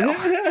way, so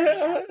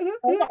I'm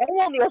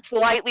only a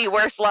slightly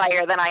worse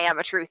liar than I am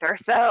a truther.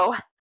 So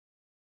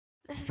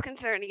this is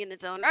concerning in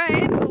its own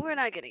right, but we're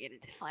not gonna get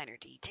into finer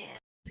details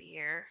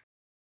here.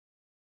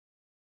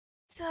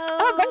 So,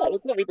 that's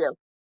what we do.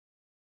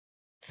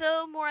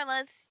 So more or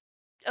less,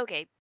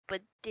 okay.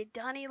 But did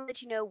Donny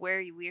let you know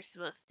where we're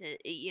supposed to,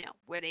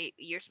 where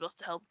you're supposed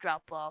to help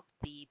drop off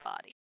the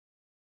body?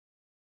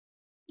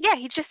 Yeah,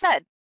 he just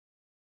said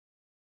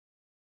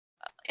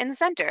in the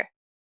center,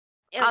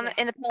 Okay.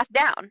 in the path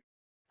down.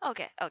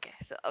 Okay.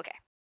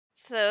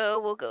 So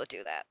we'll go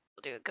do that.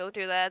 Go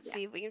through that. Yeah.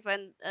 See if we can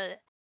find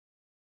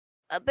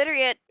better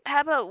yet,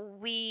 how about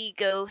we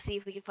go see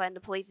if we can find the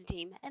poison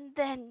team, and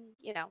then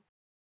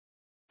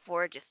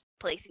for just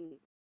placing.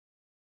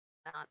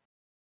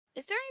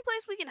 Is there any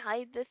place we can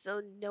hide this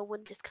so no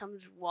one just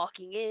comes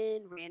walking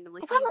in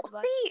randomly? Well,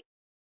 see,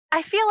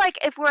 I feel like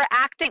if we're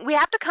acting, we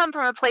have to come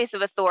from a place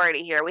of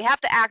authority here. We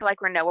have to act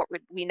like we know what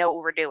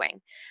we're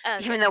doing,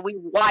 even though we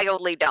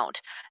wildly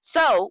don't.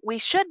 So we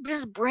should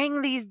just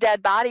bring these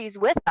dead bodies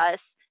with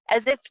us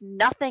as if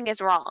nothing is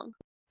wrong.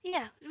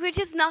 Yeah, we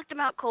just knocked them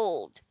out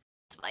cold,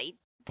 despite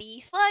the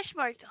slash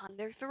marks on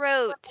their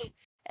throat,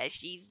 as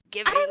she's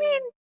giving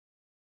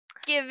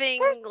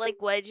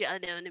like Wedge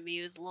an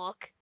amused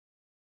look.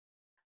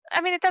 I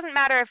mean, it doesn't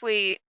matter if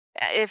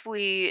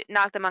we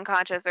knock them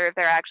unconscious or if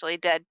they're actually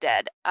dead.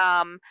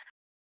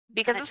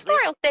 Because the story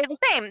will stay the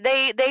same.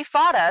 They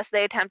fought us,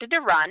 they attempted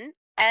to run,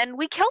 and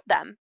we killed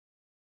them.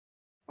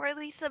 Or at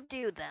least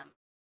subdued them.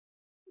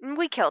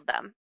 We killed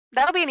them.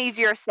 That'll be an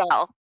easier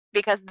sell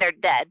because they're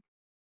dead.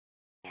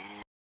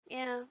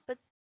 Yeah, but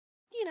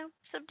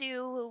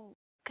subdue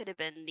could have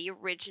been the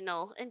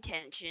original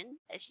intention,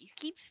 as she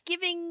keeps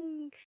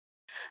giving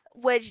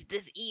Wedge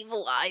this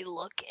evil eye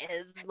look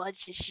as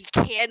much as she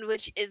can,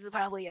 which is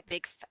probably a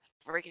big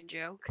freaking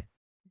joke.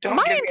 Don't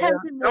give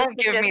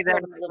me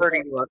that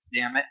flirty look,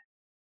 damn it.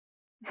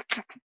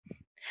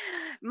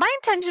 My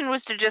intention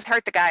was to just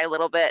hurt the guy a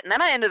little bit, and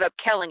then I ended up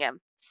killing him.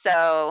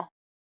 So,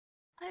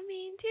 I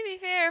mean, to be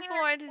fair,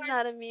 Florence is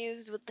not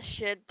amused with the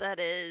shit that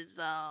is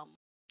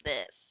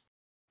this,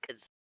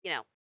 because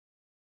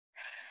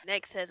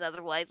Nick says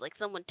otherwise. Like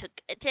someone took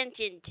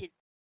attention to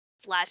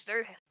slash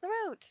their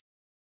throats.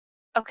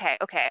 Okay.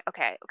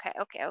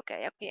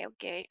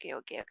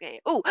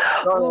 Ooh,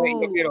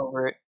 Get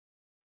over it.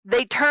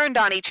 They turned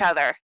on each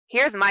other.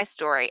 Here's my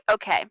story.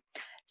 Okay,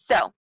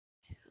 so.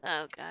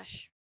 Oh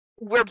gosh.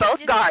 We're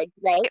both guards,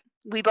 right?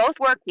 We both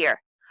work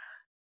here.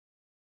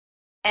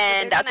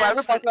 And that's why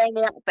we're both wearing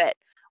the outfit.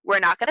 We're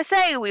not going to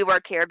say we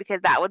work here because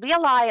that would be a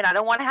lie, and I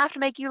don't want to have to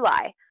make you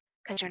lie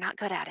because you're not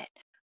good at it.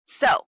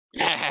 So.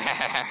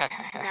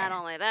 Not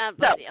only that,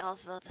 but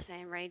also at the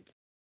same rate,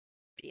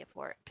 be a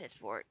piss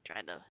poor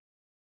trying to.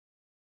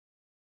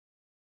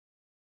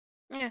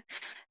 Yeah.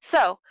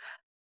 So,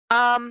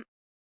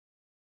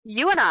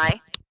 you and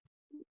I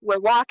were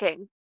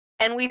walking,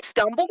 and we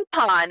stumbled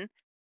upon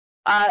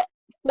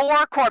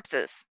 4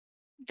 corpses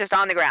just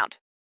on the ground.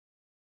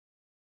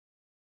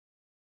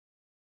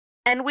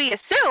 And we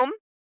assume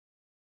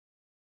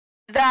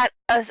that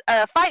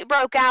a fight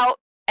broke out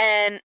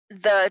and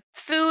the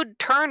food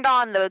turned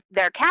on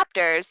their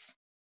captors.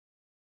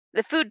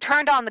 The food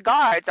turned on the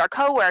guards, our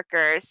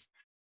co-workers,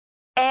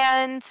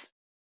 and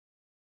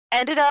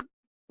ended up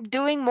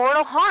doing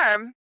mortal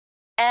harm.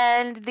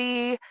 And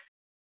the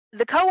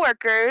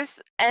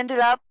co-workers ended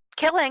up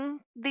killing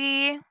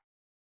the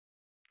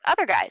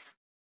other guys.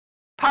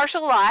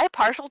 Partial lie,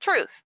 partial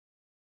truth.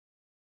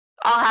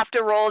 I'll have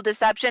to roll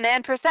deception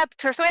and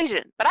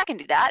persuasion, but I can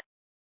do that.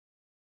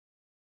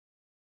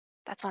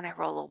 That's when I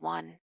roll a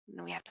 1,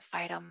 and we have to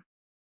fight them.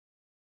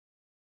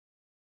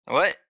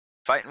 What?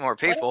 Fighting more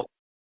people?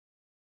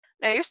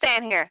 No, you're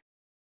staying here.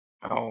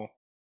 Oh.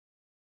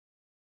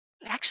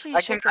 Actually,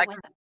 you should go with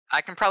us.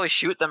 I can probably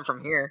shoot them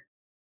from here.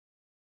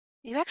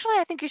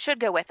 I think you should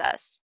go with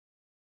us.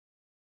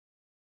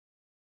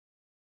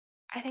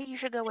 I think you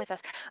should go with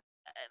us.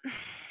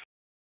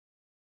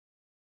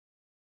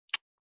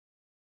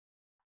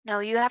 No,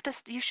 you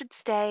should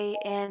stay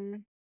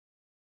in.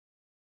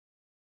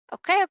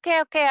 Okay.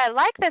 I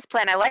like this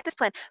plan.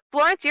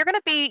 Florence, you're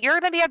gonna be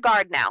a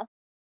guard now.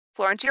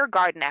 Florence, you're a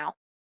guard now.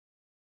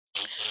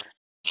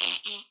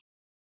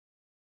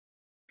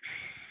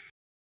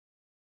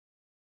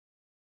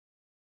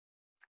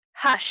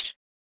 Hush.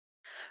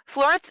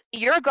 Florence,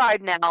 you're a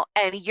guard now,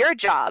 and your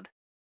job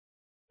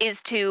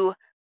is to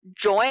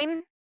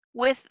join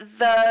with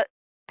the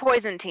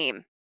poison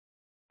team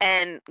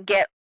and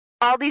get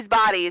all these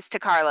bodies to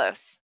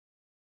Carlos.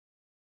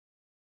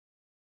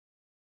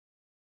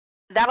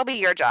 That'll be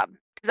your job.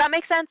 Does that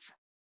make sense?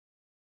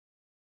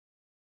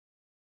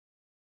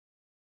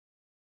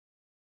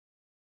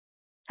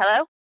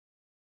 Hello?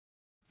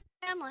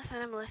 I'm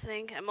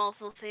listening. I'm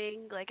also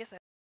seeing, like I said,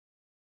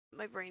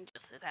 my brain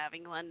just is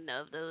having one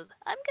of those.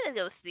 I'm gonna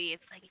go see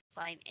if I can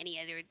find any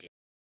other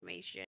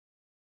information.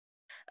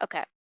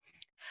 Okay.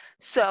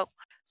 So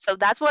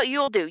that's what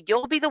you'll do.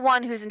 You'll be the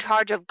one who's in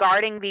charge of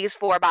guarding these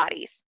 4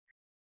 bodies.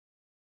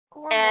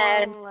 Or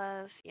And more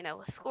or less,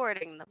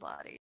 escorting the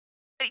body.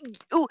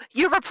 ooh,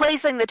 you're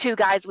replacing the 2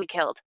 guys we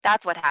killed.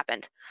 That's what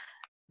happened.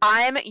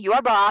 I'm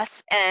your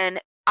boss, and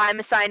I'm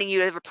assigning you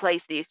to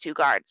replace these 2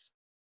 guards.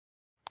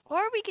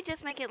 Or we could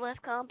just make it less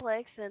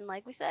complex and,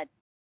 like we said,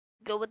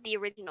 go with the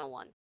original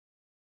one.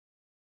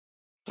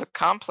 The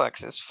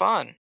complex is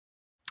fun.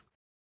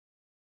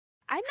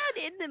 I'm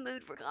not in the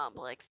mood for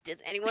complex.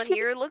 Does anyone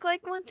here look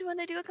like want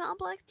to do a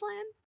complex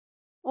plan?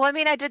 Well, I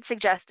mean, I did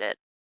suggest it.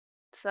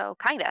 So,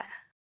 kinda.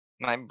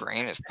 My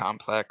brain is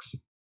complex.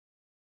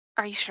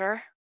 Are you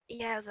sure?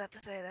 Yeah, I was about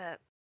to say that.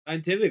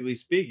 Scientifically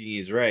speaking,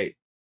 he's right.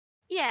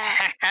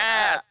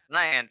 Yeah.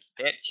 Science,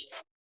 bitch.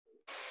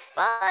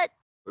 But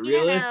But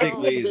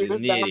realistically, he's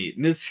an idiot.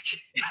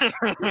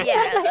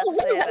 yeah, I was about to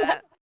say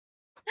that.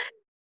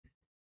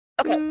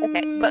 Okay,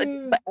 but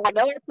I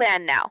know our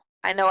plan now.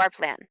 I know our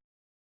plan.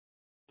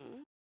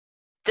 Mhm.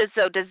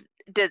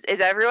 Is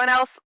everyone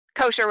else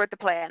kosher with the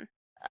plan?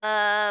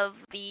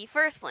 Of the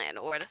first plan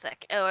or the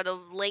second, or the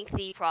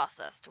lengthy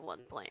process to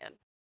one plan.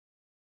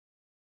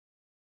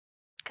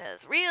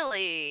 Because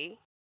really,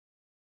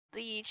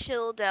 the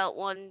chilled out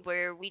one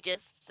where we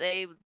just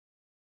say,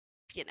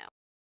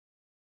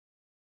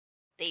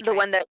 they The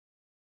one that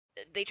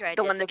tried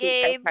the to one that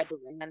these guys escape. tried to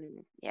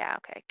win. Yeah,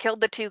 okay.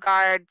 Killed the 2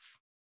 guards.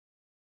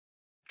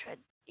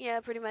 Yeah,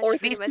 pretty much. Or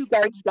these 2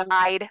 guards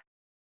died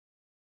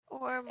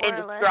Or more in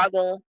or the less.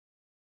 struggle.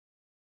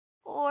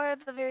 Or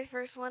the very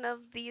first one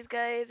of these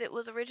guys, it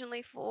was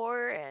originally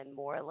 4, and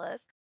more or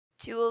less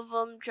 2 of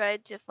them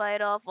tried to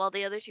fight off while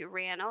the other 2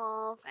 ran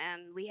off,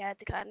 and we had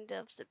to kind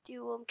of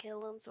subdue them,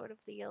 kill them, sort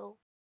of deal.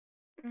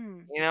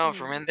 From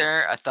in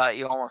there, I thought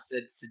you almost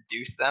said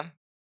seduce them.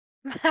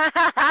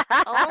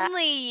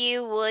 Only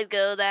you would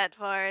go that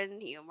far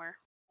in humor.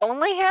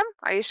 Only him?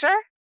 Are you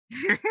sure?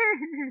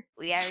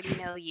 We already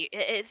know you.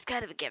 It's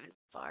kind of a given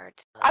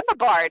bard. I'm a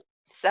bard,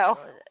 so.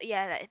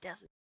 Yeah, it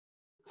doesn't.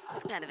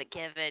 It's kind of a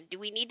given. Do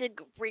we need to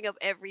bring up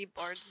every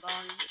bard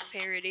song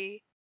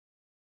parody?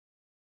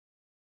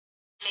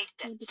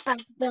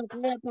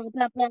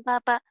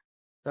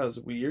 That was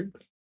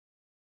weird.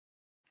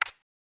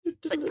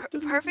 But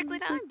perfectly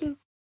timed.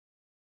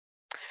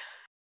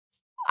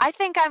 I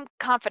think I'm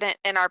confident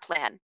in our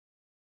plan.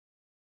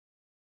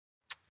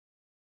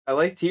 I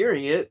liked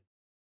hearing it.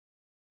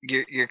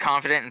 You're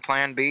confident in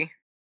Plan B?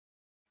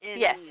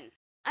 Yes.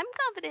 I'm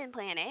confident in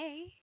Plan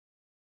A.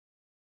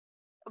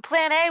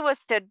 Plan A was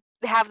to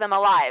have them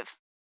alive.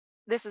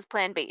 This is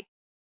Plan B.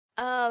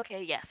 Oh,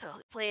 okay, yeah. So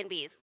Plan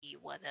B is the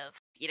one of,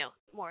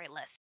 more or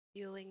less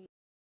doing.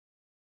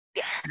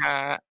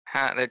 Yes.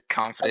 They're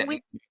confident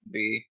in Plan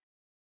B.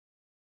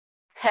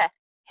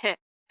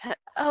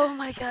 Oh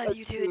my god,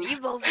 you two! You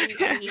both need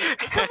to eat.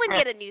 Can someone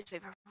get a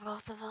newspaper for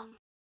both of them?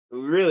 We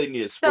really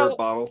need a squirt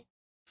bottle.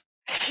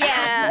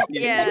 Yeah.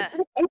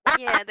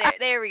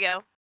 There we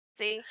go.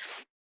 See,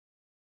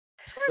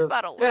 squirt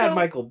bottle. Bad,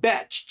 Michael.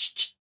 Bad.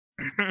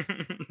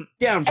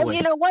 Down, boy. And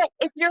you know what?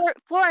 If you're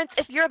Florence,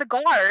 if you're the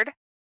guard,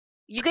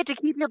 you get to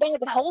keep your bag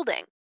of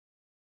holding.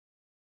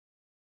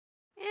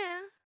 Yeah.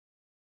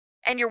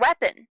 And your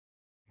weapon.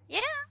 Yeah.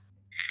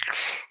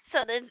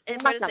 So then,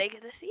 for the sake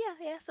of this,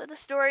 yeah. So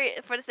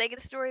for the sake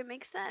of the story,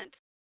 makes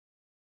sense.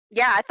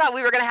 Yeah, I thought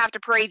we were gonna have to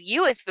parade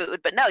you as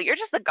food, but no, you're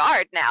just the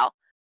guard now.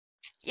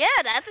 Yeah,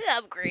 that's an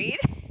upgrade.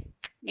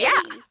 Yeah,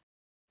 hey,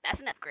 that's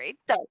an upgrade.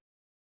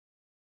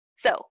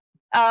 So,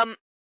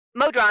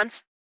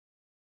 Modrons,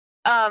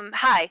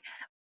 hi.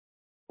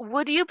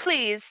 Would you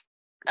please,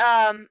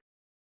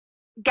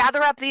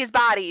 gather up these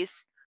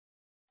bodies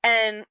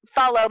and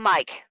follow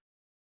Mike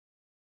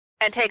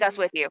and take us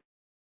with you?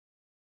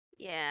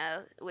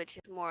 Yeah, which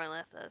is more or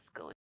less us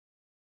going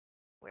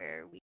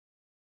where we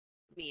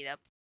meet up.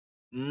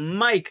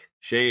 Mike!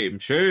 Shame.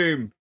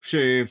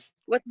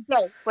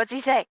 What's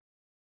he say?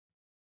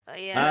 Oh,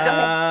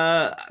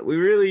 yeah. We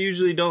really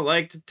usually don't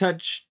like to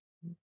touch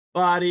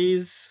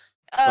bodies.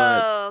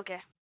 Oh,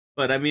 okay.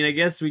 But I mean, I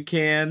guess we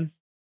can,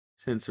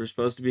 since we're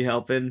supposed to be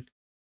helping.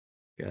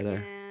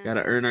 Gotta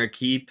earn our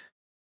keep.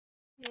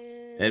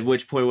 Yeah. At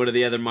which point, one of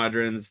the other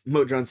Modron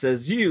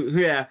says,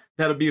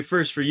 that'll be a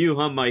first for you,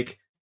 huh, Mike?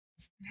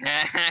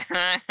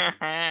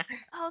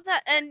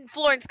 And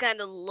Florence kind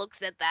of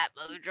looks at that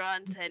Modron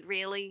and said,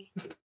 really?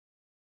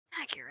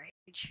 At your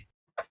age.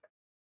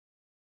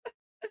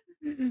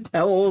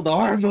 How old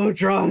are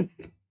Modron?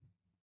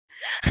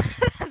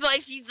 That's what why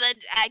she said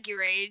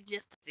accurate,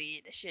 just to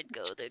see it. It should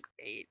go to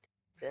great.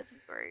 This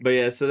is great. But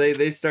yeah, so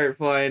they start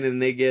flying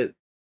and they get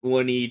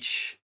one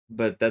each,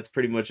 but that's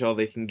pretty much all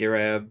they can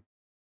grab.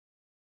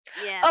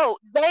 Yeah. Oh,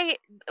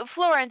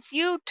 Florence,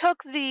 you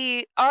took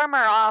the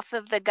armor off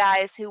of the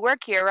guys who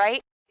work here,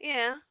 right?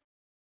 Yeah.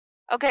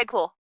 Okay,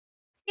 cool.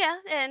 Yeah,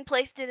 and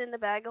placed it in the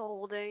bag of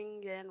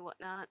holding and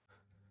whatnot.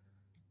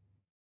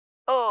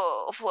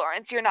 Oh,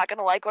 Florence, you're not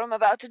gonna like what I'm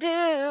about to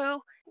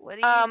do.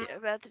 What are you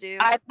about to do?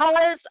 I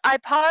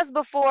pause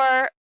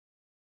before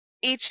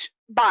each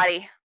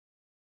body.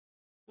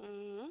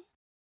 Mm-hmm.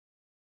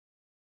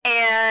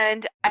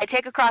 And I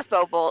take a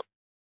crossbow bolt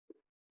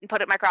and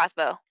put it in my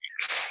crossbow.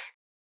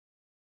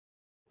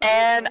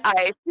 And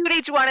I shoot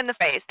each one in the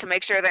face to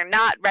make sure they're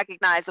not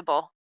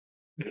recognizable.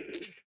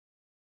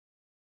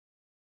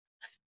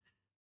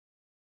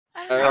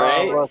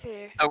 Alright.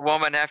 A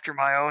woman after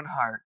my own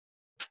heart.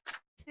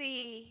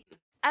 See,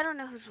 I don't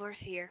know who's worse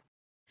here.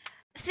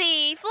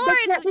 See,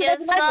 Florence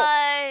just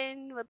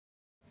signed with.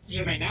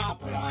 You may now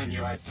put on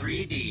your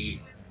 3D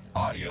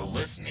audio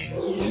listening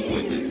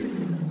equipment.